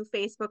have a new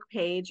Facebook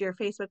page. Your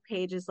Facebook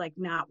page is like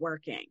not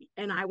working.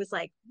 And I was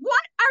like,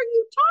 what are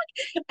you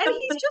talking? And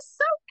he's just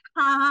so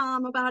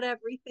calm about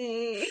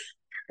everything.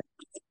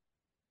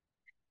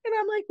 And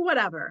I'm like,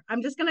 whatever.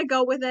 I'm just going to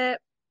go with it.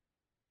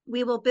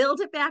 We will build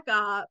it back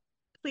up.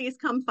 Please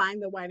come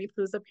find the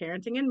Whinypaluza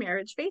Parenting and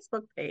Marriage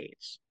Facebook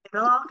page.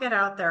 It'll all get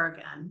out there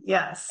again.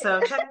 Yes. So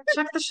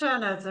check the show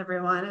notes,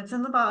 everyone. It's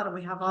in the bottom.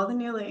 We have all the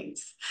new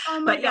links. Oh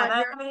my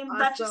God.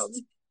 That's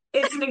just,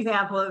 it's an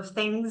example of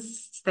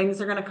things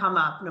are going to come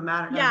up no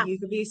matter. Yeah. You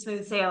could be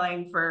smooth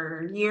sailing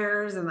for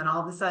years, and then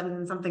all of a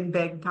sudden something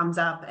big comes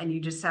up and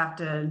you just have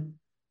to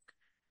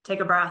take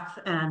a breath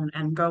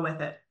and go with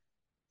it.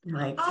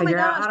 Like, figure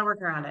out how to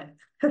work around it.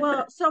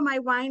 Well, so my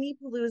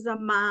Whinypaluza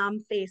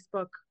mom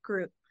Facebook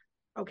group,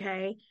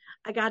 okay,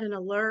 I got an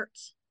alert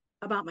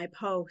about my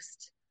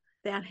post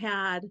that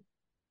had,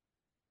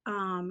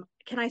 can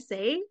I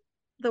say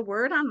the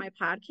word on my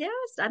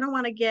podcast? I don't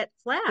want to get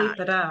flagged. Keep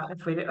it up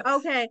if we do.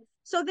 Okay,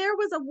 so there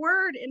was a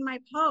word in my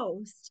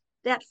post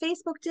that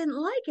Facebook didn't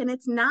like, and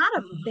it's not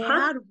a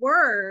bad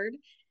word,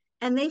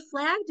 and they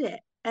flagged it,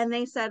 and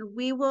they said,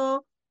 we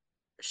will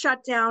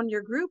shut down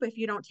your group if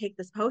you don't take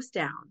this post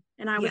down.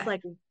 And I was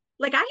like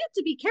I have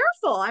to be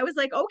careful. I was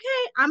like,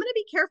 okay, I'm going to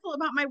be careful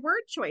about my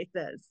word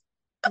choices.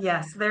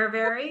 Yes, they're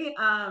very,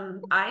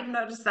 I've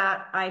noticed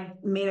that I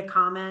made a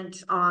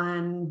comment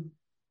on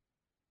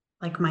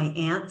like my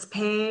aunt's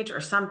page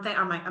or something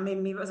on my, I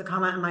mean, maybe it was a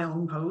comment on my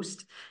own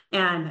post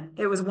and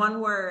it was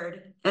one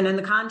word. And in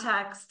the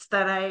context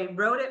that I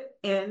wrote it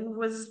in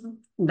was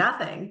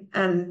nothing.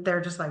 And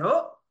they're just like,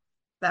 oh,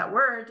 that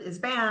word is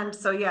banned.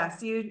 So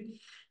yes,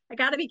 I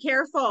got to be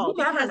careful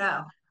you never because,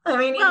 know. I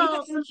mean, you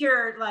well, think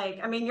you're like,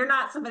 I mean, you're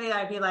not somebody that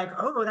I'd be like,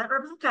 oh, that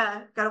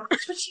Rebecca, gotta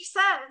watch what she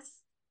says.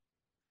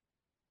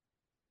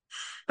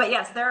 But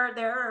yes, there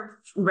are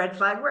red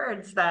flag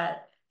words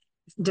that,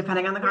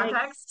 depending on the yikes.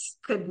 context,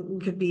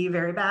 could be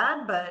very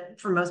bad.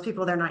 But for most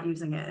people, they're not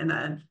using it in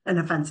an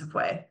offensive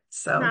way. Not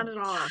So at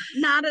all.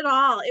 Not at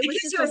all. It it was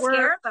gives just you a a word.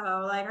 scare,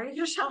 though. Like, are you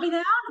gonna shut Oh, me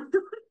down?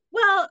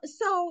 well,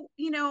 so,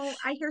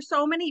 I hear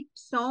so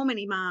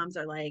many moms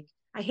are like,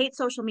 I hate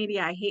social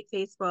media. I hate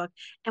Facebook.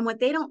 And what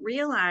they don't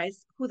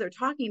realize who they're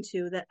talking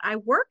to, that I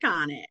work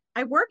on it.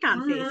 I work on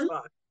Mhm.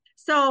 Facebook.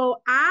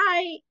 So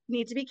I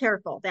need to be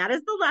careful. That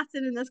is the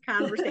lesson in this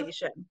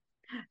conversation.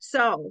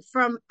 So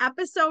from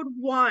episode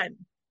 1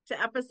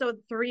 to episode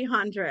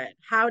 300,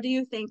 how do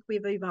you think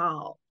we've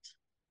evolved?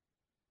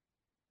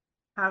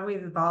 How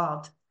we've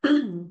evolved.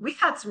 We've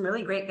had some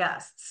really great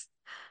guests.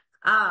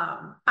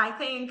 I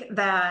think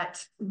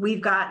that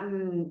we've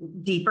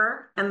gotten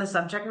deeper in the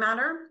subject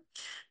matter.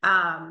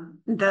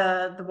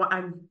 The one,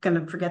 I'm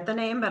gonna forget the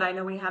name, but I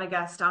know we had a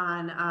guest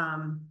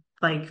on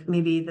like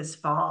maybe this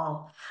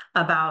fall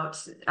about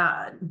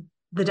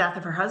the death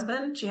of her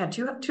husband. She had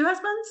two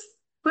husbands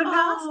who had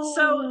passed.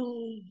 So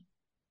Oh,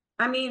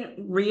 I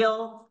mean,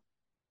 real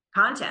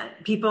content.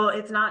 People,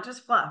 it's not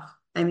just fluff.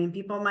 I mean,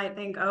 people might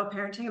think, oh,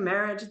 parenting and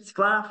marriage, it's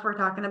fluff. We're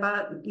talking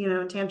about,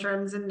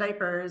 tantrums and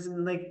diapers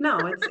and like, no,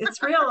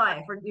 it's real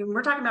life.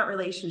 We're talking about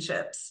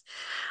relationships.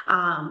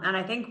 And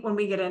I think when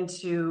we get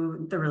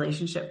into the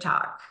relationship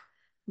talk,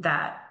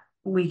 that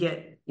we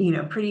get,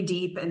 pretty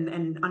deep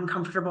and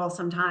uncomfortable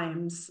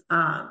sometimes.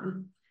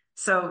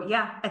 So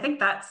yeah, I think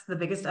that's the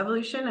biggest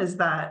evolution is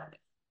that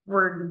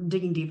we're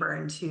digging deeper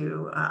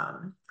into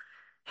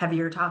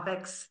heavier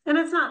topics. And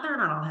they're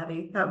not all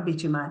heavy. That would be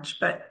too much.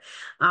 But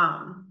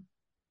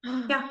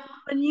yeah.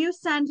 when you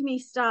send me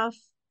stuff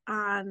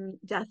on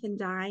death and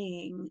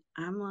dying,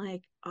 I'm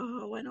like,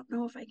 oh, I don't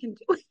know if I can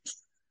do it.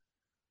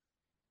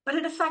 But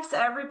it affects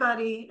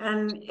everybody.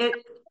 And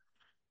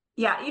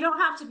yeah, you don't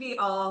have to be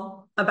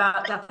all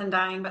about death and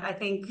dying, but I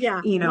think,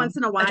 Yeah, once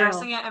in a while.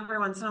 addressing it every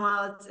once in a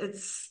while,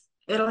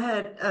 it'll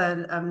hit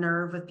a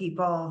nerve with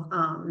people.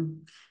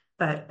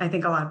 But I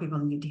think a lot of people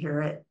need to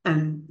hear it.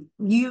 And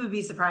you would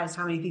be surprised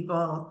how many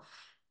people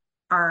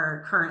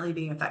are currently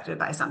being affected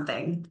by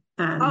something.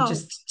 And Oh,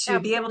 just to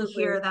be able to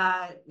hear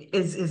absolutely. that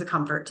is a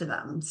comfort to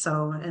them.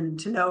 So, and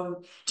to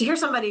hear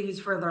somebody who's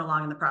further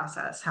along in the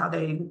process, how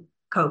they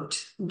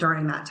coped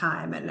during that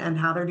time and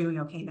how they're doing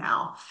okay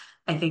now,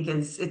 I think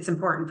it's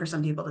important for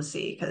some people to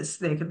see because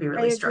they could be I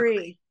really struggling.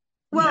 agree.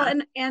 Well,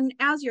 Yeah. and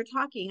as you're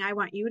talking, I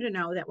want you to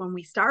know that when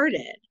we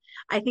started,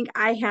 I think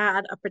I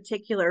had a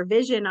particular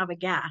vision of a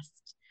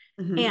guest.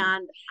 Hmm.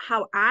 And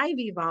how I've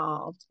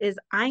evolved is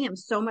I am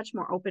so much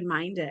more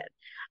open-minded.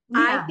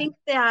 I Yeah. think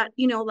that,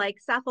 like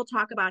Seth will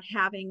talk about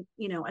having,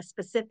 a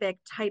specific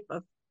type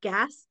of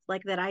guest,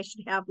 like that I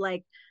should have,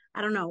 like,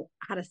 I don't know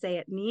how to say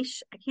it,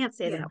 niche. I can't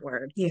say Yeah. that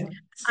word. Yeah.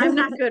 I'm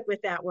not good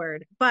with that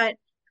word, but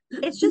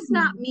it's just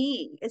not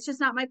me. It's just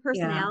not my Yeah.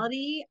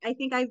 personality. I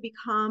think I've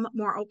become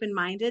more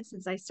open-minded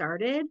since I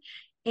started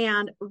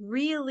and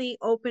really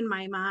open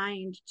my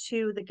mind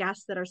to the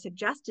guests that are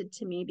suggested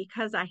to me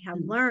because I have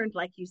learned,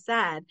 like you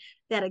said,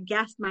 that a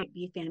guest might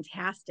be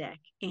fantastic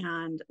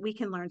and we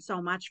can learn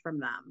so much from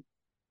them.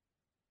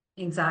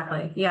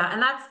 Exactly. Yeah.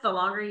 And that's the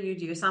longer you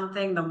do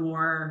something, the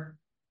more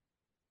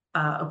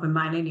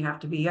open-minded you have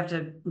to be. You have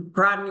to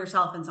broaden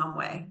yourself in some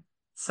way.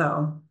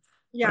 So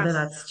whether Yes.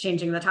 that's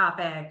changing the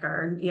topic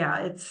or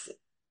yeah,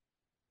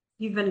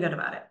 you've been good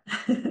about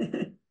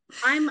it.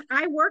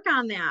 I work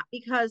on that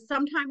because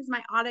sometimes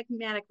my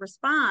automatic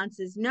response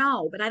is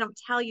no, but I don't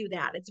tell you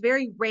that. It's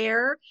very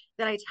rare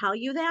that I tell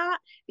you that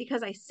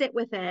because I sit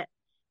with it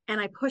and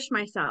I push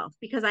myself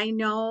because I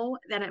know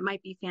that it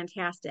might be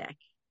fantastic.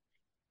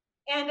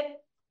 And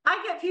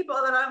I get people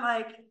that I'm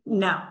like,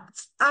 no,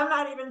 I'm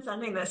not even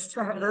sending this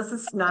to her. This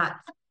is not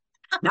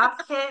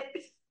fit.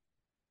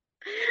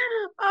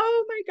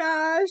 Oh my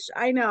gosh,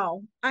 I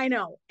know. I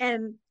know.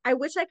 And I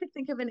wish I could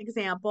think of an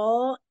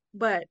example,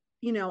 but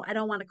I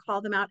don't want to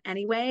call them out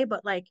anyway,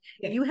 but like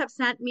Yeah. you have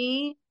sent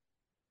me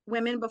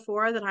women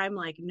before that I'm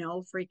like,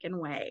 no freaking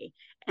way.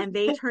 And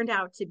they turned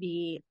out to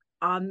be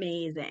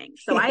amazing.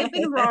 So I have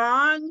been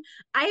wrong.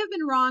 I have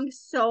been wrong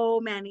so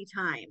many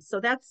times. So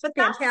that's But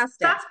fantastic.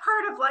 that's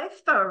part of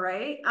life though,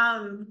 right?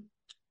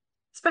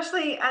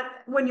 Especially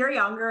when you're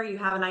younger, you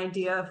have an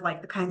idea of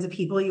like the kinds of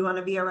people you want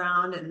to be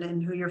around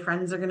and who your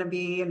friends are going to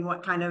be and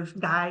what kind of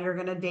guy you're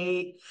going to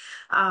date.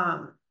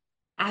 Um,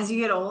 as you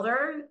get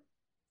older,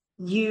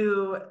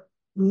 you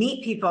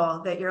meet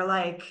people that you're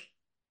like,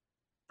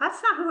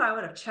 that's not who I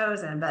would have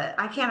chosen, but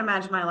I can't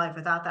imagine my life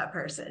without that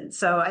person.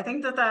 So I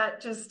think that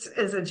that just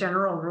is a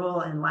general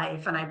rule in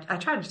life. And I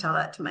try to tell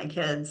that to my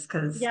kids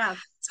because Yes.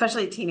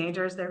 especially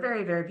teenagers, they're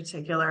very, very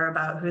particular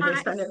about who they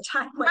spend their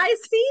time with. I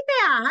see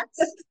that.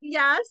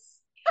 Yes.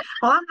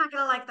 Well, I'm not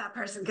going to like that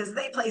person because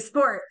they play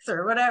sports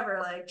or whatever.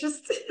 Like,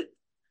 just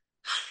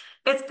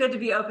it's good to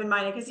be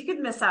open-minded because you could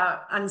miss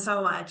out on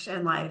so much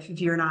in life if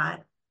you're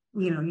not,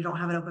 you don't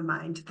have an open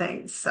mind to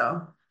things.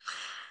 So,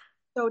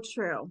 So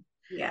true.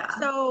 yeah.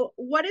 So,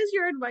 what is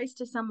your advice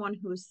to someone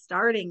who's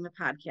starting the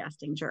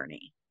podcasting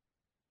journey?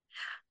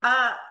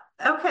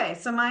 Okay.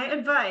 So my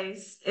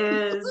advice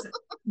is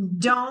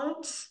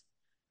don't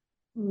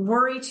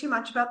worry too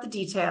much about the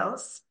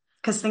details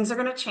because things are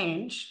going to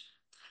change.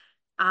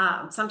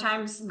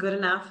 Sometimes good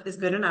enough is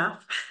good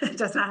enough. It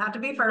does not have to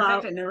be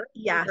perfect. And never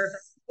Yes.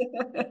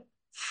 perfect.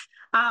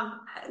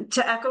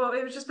 To echo what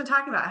we've just been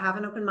talking about, have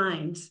an open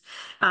mind.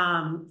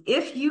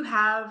 If you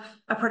have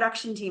a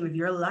production team, if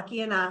you're lucky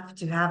enough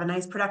to have a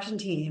nice production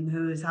team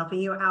who's helping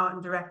you out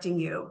and directing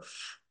you,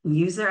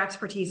 use their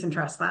expertise and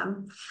trust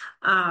them.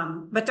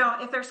 But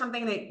don't, if there's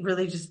something that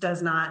really just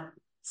does not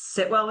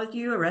sit well with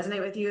you or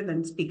resonate with you,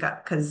 then speak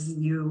up because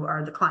you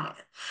are the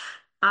client.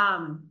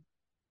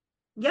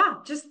 Yeah,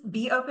 just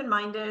be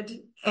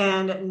open-minded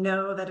and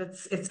know that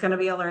it's going to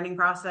be a learning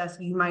process.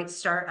 You might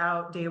start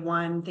out day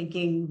one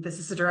thinking, this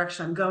is the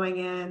direction I'm going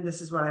in. This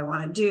is what I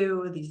want to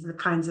do. These are the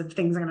kinds of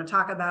things I'm going to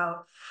talk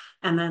about.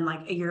 And then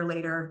like a year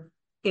later,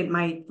 it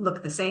might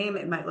look the same.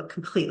 It might look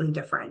completely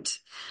different.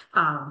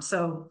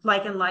 So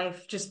like in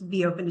life, just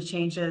be open to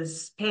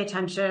changes, pay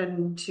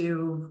attention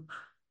to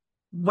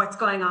what's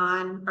going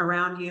on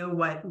around you,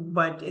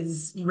 what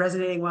is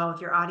resonating well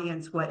with your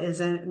audience, what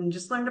isn't, and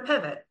just learn to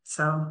pivot.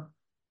 So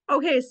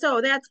Okay,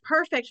 so that's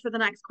perfect for the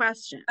next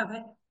question.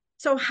 okay.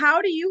 So,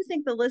 how do you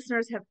think the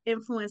listeners have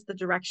influenced the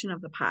direction of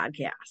the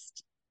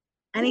podcast?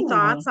 Any Ooh.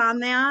 thoughts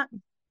on that?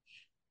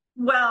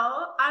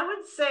 Well, I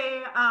would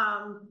say,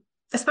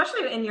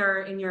 especially in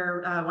your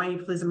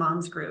Whinypaluza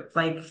Moms group,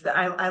 like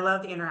I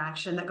love the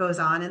interaction that goes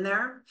on in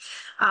there.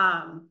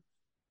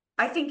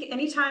 I think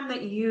anytime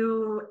that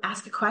you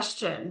ask a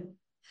question,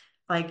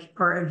 like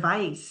or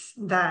advice,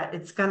 that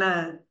it's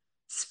gonna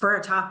spur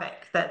a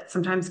topic that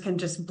sometimes can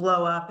just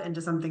blow up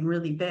into something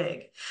really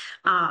big.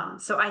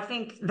 So I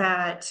think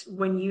that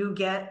when you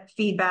get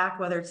feedback,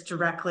 whether it's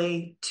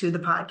directly to the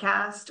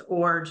podcast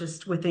or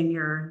just within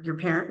your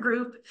parent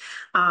group,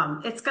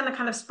 it's going to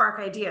kind of spark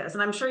ideas.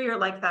 And I'm sure you're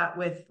like that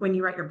with when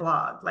you write your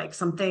blog, like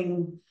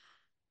something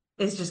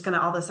is just going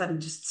to all of a sudden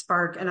just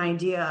spark an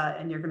idea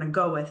and you're going to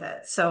go with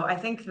it. So I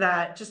think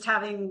that just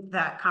having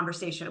that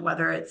conversation,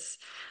 whether it's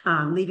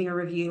leaving a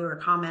review or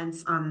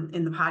comments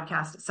in the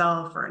podcast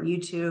itself or on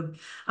YouTube,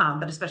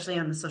 but especially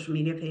on the social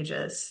media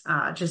pages,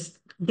 just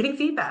getting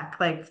feedback,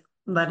 like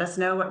let us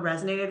know what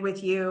resonated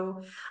with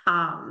you.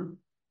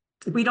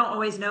 We don't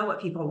always know what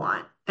people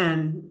want.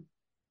 And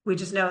we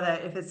just know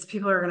that if it's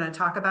people are going to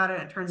talk about it,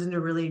 it turns into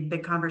a really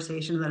big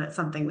conversation, then it's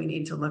something we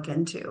need to look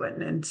into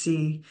and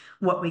see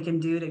what we can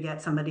do to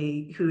get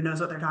somebody who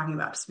knows what they're talking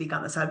about to speak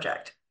on the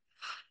subject.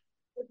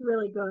 It's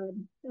really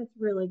good. It's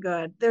really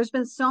good. There's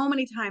been so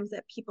many times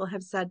that people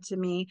have said to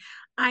me,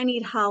 I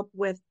need help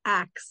with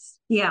X.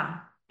 Yeah.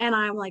 And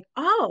I'm like,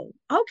 oh,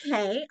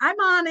 okay, I'm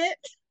on it.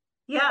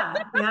 Yeah.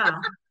 Yeah.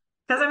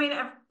 Because I mean,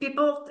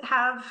 people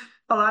have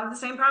a lot of the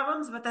same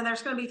problems, but then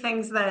there's going to be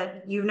things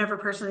that you've never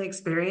personally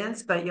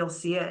experienced, but you'll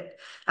see it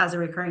as a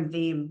recurring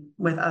theme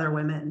with other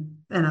women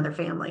and other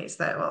families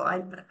that, well,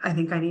 I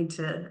think I need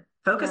to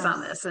focus on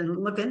this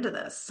and look into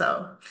this.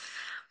 So,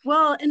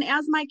 well, and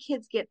as my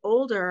kids get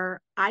older,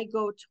 I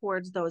go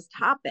towards those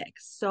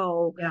topics.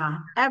 So yeah.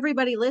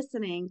 Everybody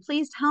listening,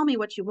 please tell me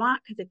what you want.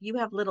 Because if you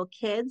have little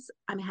kids,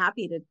 I'm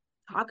happy to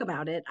talk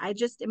about it. I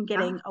just am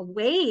getting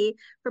away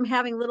from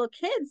having little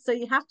kids. So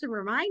you have to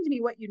remind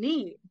me what you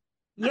need.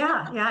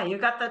 Yeah. You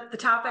got the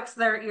topics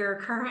that you're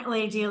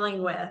currently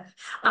dealing with.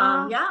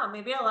 Yeah,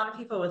 maybe a lot of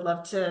people would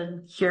love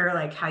to hear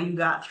like how you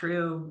got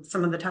through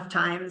some of the tough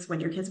times when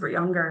your kids were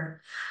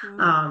younger.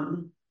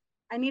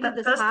 I needed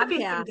this those podcast. Could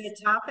be some good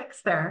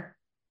topics there.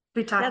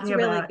 Be talking That's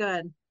really about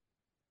good.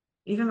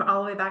 Even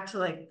all the way back to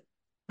like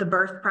the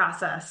birth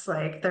process.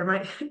 Like there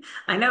might,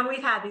 I know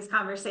we've had these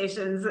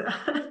conversations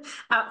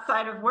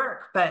outside of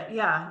work, but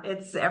yeah,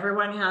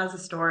 everyone has a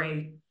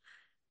story.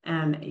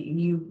 And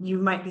you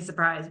might be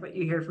surprised what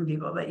you hear from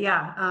people, but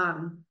yeah,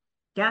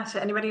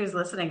 to anybody who's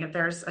listening, if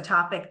there's a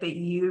topic that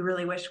you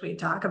really wish we'd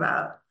talk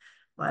about,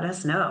 let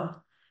us know.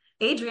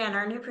 Adrienne,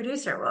 our new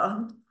producer,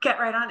 will get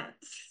right on it.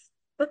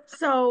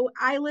 So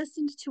I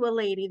listened to a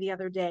lady the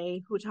other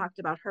day who talked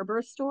about her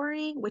birth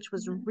story, which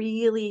was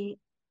really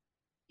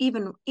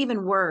even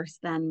worse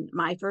than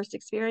my first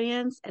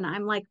experience. And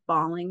I'm like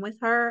bawling with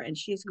her and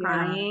she's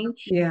crying.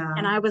 Yeah.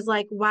 And I was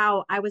like,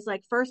 wow. I was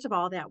like, first of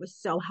all, that was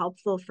so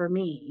helpful for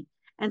me.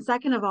 And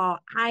second of all,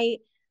 I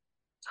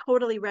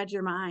totally read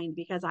your mind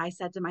because I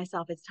said to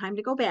myself, it's time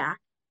to go back.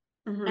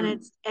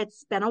 And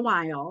it's been a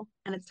while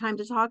and it's time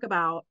to talk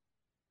about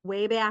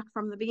way back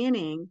from the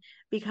beginning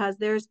because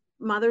there's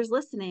mothers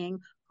listening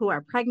who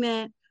are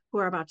pregnant, who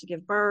are about to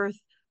give birth,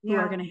 who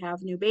are going to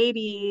have new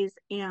babies.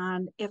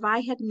 And if I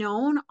had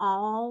known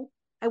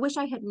I wish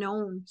I had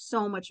known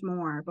so much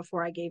more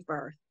before I gave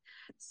birth.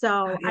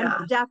 So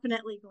I'm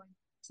definitely going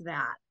to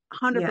that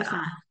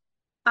 100%.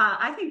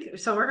 I think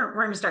so. We're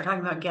going to start talking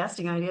about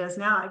guesting ideas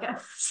now, I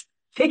guess.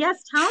 Yes,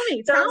 tell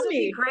Those would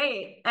me. be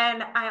great.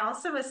 And I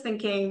also was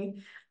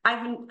thinking,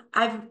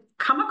 I've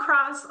come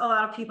across a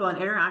lot of people and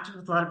interacted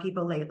with a lot of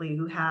people lately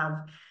who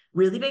have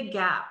really big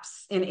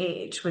gaps in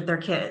age with their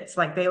kids.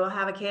 Like they will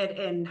have a kid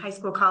in high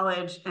school,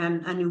 college,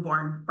 and a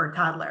newborn or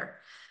toddler.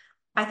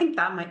 I think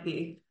that might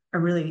be a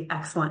really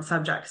excellent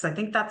subject because I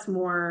think that's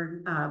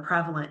more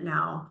prevalent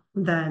now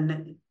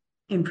than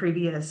in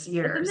previous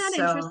years. Isn't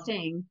that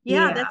interesting?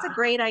 Yeah, that's a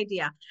great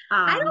idea.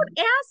 I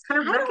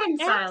don't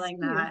reconciling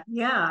that.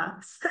 Yeah.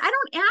 I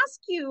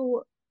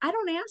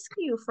don't ask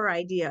you for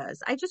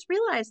ideas. I just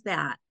realized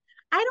that.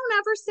 I don't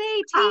ever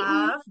say,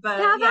 Tayton,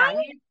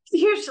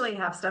 you usually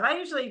have stuff.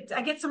 I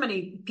get so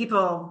many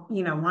people,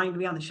 wanting to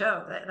be on the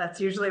show. That's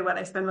usually what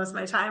I spend most of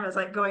my time is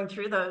like going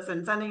through those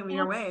and sending them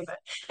your way. But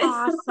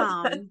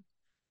awesome.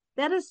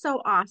 That is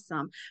so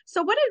awesome.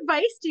 So what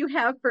advice do you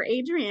have for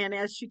Adrienne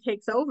as she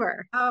takes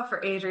over? Oh,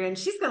 for Adrienne,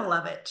 she's going to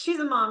love it. She's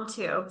a mom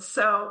too.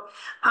 So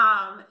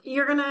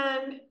you're going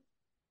to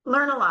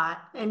learn a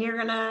lot and you're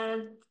going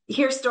to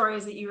hear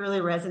stories that you really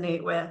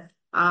resonate with.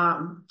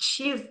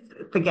 She's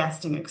the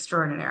guesting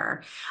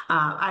extraordinaire.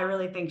 I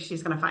really think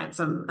she's going to find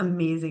some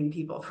amazing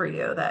people for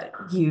you that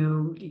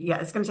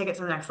it's going to take it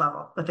to the next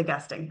level with the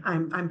guesting.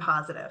 I'm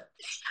positive.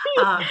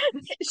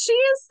 She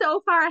is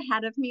so far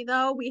ahead of me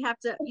though. We have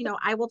to,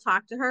 I will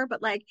talk to her,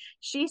 but like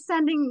she's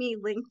sending me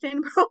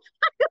LinkedIn profile.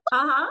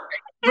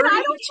 We're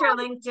going to get your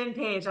LinkedIn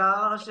page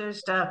all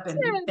zhuzhed up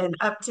and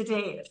up to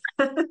date.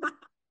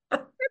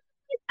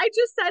 I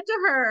just said to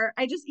her,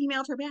 I just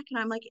emailed her back and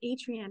I'm like,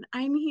 Adrienne,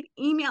 I need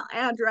email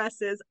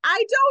addresses.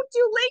 I don't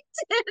do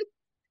LinkedIn.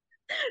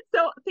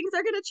 So things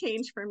are going to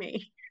change for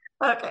me.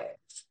 Okay.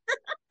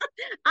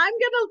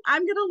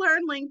 I'm gonna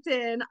learn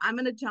LinkedIn. I'm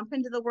gonna jump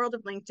into the world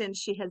of LinkedIn.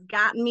 She has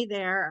gotten me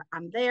there.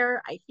 I'm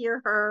there. I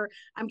hear her.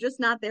 I'm just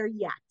not there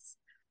yet.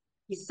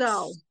 Yes.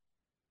 So,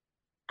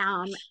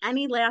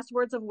 any last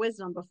words of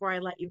wisdom before I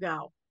let you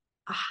go?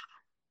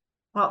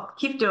 Well,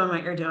 keep doing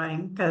what you're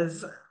doing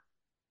because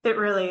it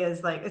really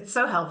is it's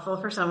so helpful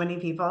for so many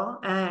people.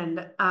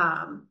 And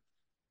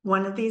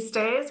one of these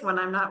days when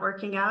I'm not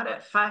working out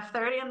at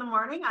 5:30 in the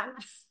morning, I'm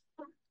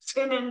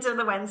tune into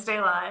the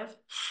Wednesday Live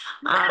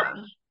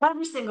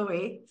every single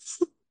week.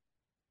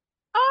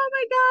 Oh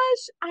my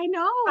gosh, I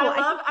know.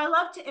 I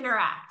love to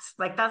interact.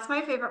 Like that's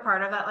my favorite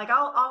part of it. Like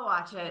I'll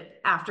watch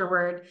it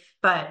afterward,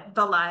 but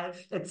the live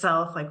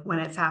itself, like when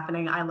it's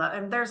happening,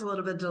 and there's a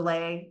little bit of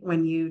delay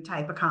when you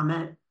type a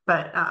comment,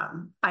 but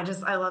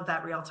I love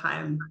that real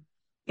time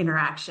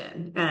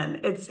interaction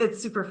and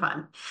it's super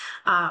fun.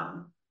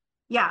 I'm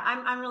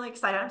really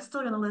excited. I'm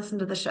still going to listen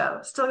to the show,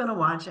 still going to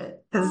watch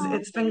it because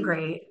it's been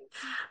great.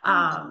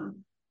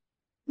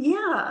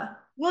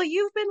 Well,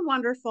 you've been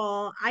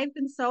wonderful. I've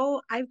been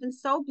so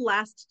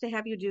blessed to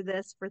have you do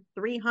this for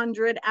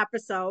 300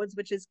 episodes,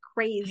 which is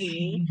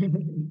crazy.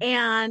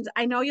 And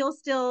I know you'll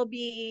still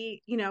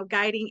be,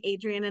 guiding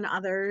Adrienne and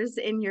others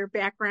in your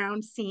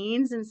background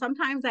scenes. And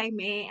sometimes I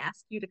may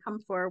ask you to come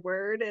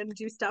forward and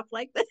do stuff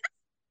like this.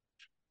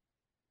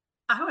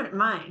 I wouldn't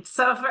mind.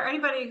 So for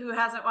anybody who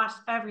hasn't watched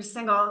every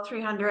single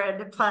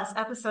 300 plus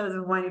episodes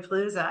of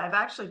Whinypaluza, I've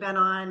actually been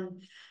on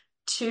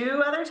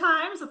 2 other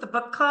times with the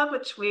book club,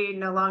 which we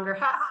no longer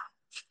have.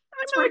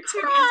 I'm gonna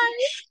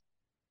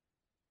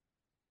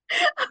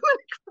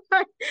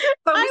cry.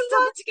 But we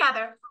still get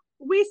together.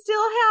 We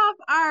still have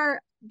our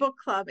book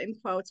club in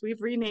quotes.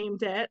 We've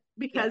renamed it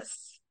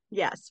because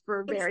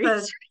for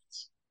various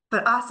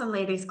the Awesome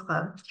Ladies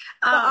Club.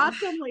 The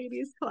Awesome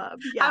Ladies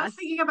Club. Yes. I was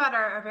thinking about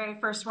our very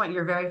first one,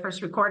 your very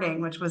first recording,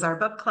 which was our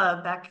book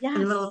club back in the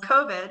middle of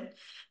COVID,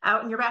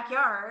 out in your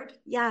backyard.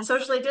 Yes.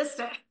 Socially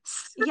distanced.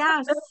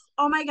 Yes.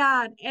 Oh my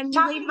God. And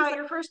talking about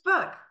your first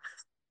book.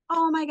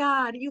 Oh my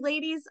God. You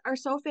ladies are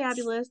so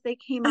fabulous. They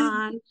came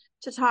on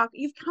to talk.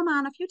 You've come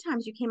on a few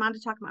times. You came on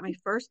to talk about my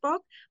first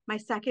book, my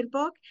second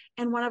book,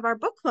 and one of our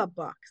book club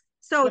books.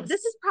 So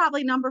this is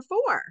probably number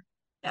 4.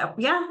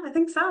 Yeah, I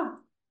think so.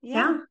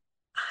 Yeah.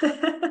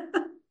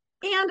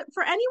 And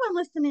for anyone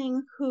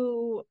listening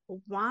who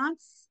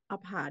wants a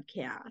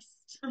podcast,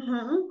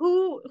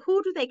 who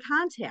do they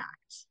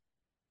contact?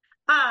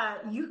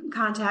 You can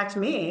contact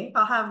me.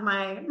 I'll have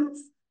my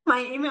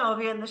email will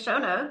be in the show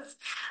notes.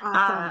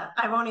 Awesome.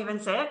 I won't even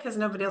say it because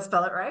nobody will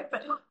spell it right,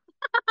 but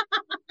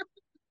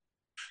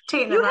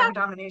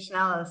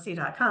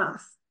TaytonandMarketDominationLLC.com.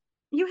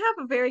 You have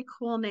a very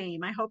cool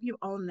name. I hope you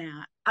own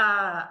that.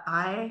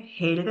 I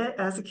hated it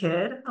as a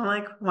kid. I'm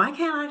like, why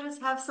can't I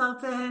just have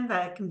something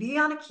that can be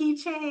on a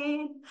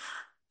keychain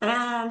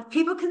and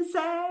people can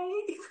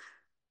say?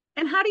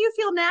 And how do you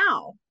feel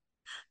now?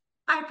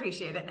 I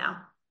appreciate it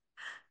now.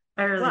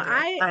 I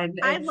really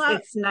do.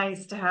 It's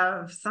nice to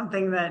have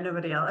something that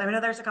nobody else. I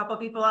mean, there's a couple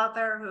people out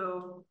there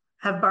who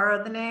have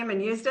borrowed the name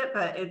and used it,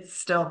 but it's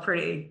still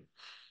pretty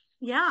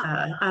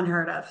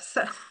unheard of.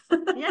 So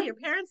yeah, your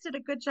parents did a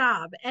good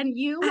job, and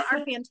you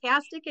are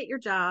fantastic at your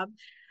job.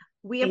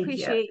 We Thank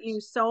appreciate you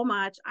so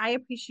much. I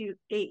appreciate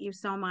you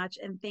so much,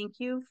 and thank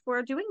you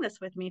for doing this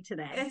with me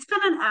today. It's been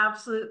an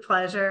absolute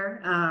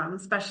pleasure,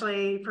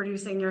 especially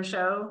producing your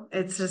show.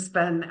 It's just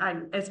been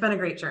it's been a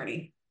great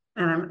journey,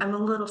 and I'm a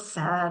little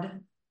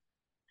sad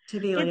to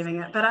be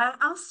leaving it, but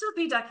I'll still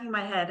be ducking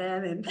my head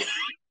in and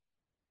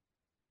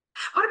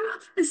what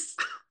about this?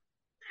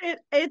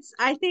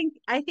 I think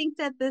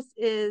that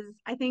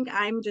I think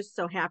I'm just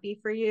so happy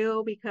for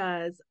you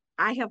because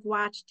I have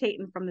watched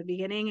Tayton from the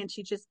beginning, and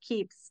she just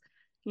keeps,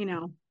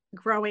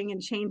 growing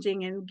and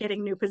changing and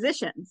getting new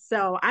positions.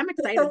 So I'm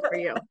excited for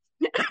you.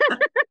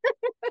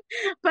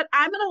 But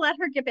I'm going to let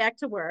her get back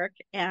to work.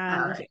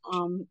 And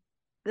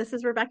this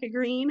is Rebecca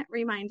Green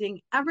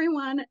reminding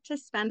everyone to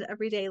spend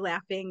every day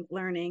laughing,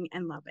 learning,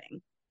 and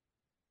loving.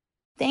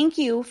 Thank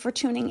you for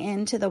tuning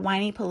in to the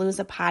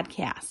Whinypaluza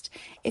podcast.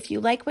 If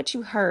you like what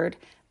you heard,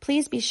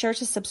 please be sure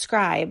to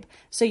subscribe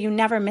so you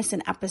never miss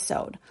an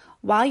episode.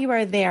 While you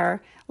are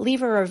there,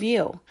 leave a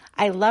review.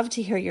 I love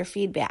to hear your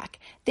feedback.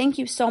 Thank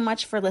you so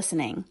much for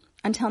listening.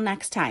 Until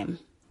next time.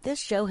 This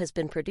show has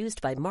been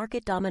produced by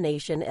Market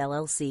Domination,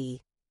 LLC.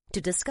 To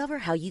discover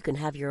how you can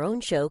have your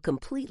own show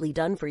completely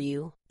done for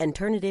you and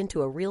turn it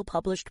into a real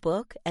published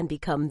book and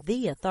become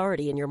the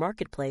authority in your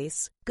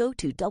marketplace, go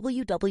to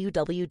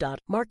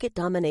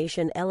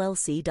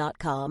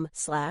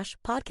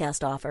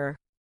www.marketdominationllc.com/podcast offer.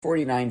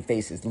 49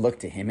 faces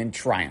looked to him in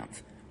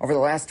triumph. Over the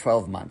last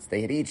 12 months,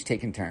 they had each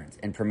taken turns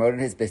and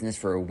promoted his business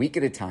for a week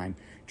at a time,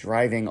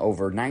 driving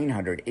over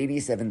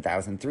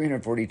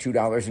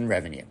 $987,342 in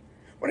revenue.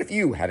 What if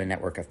you had a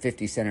network of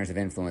 50 centers of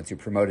influence who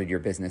promoted your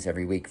business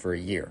every week for a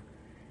year?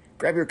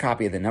 Grab your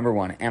copy of the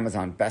 #1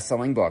 Amazon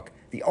best-selling book,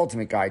 The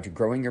Ultimate Guide to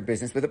Growing Your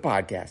Business with a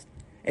Podcast,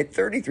 at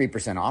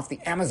 33% off the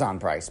Amazon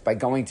price by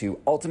going to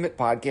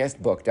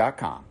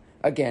ultimatepodcastbook.com.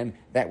 Again,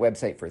 that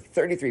website for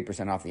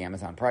 33% off the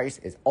Amazon price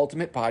is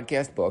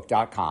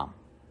ultimatepodcastbook.com.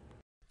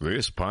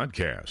 This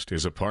podcast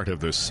is a part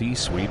of the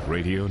C-Suite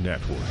Radio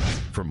Network.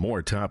 For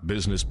more top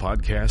business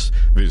podcasts,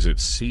 visit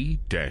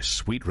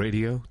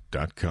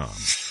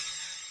c-suiteradio.com.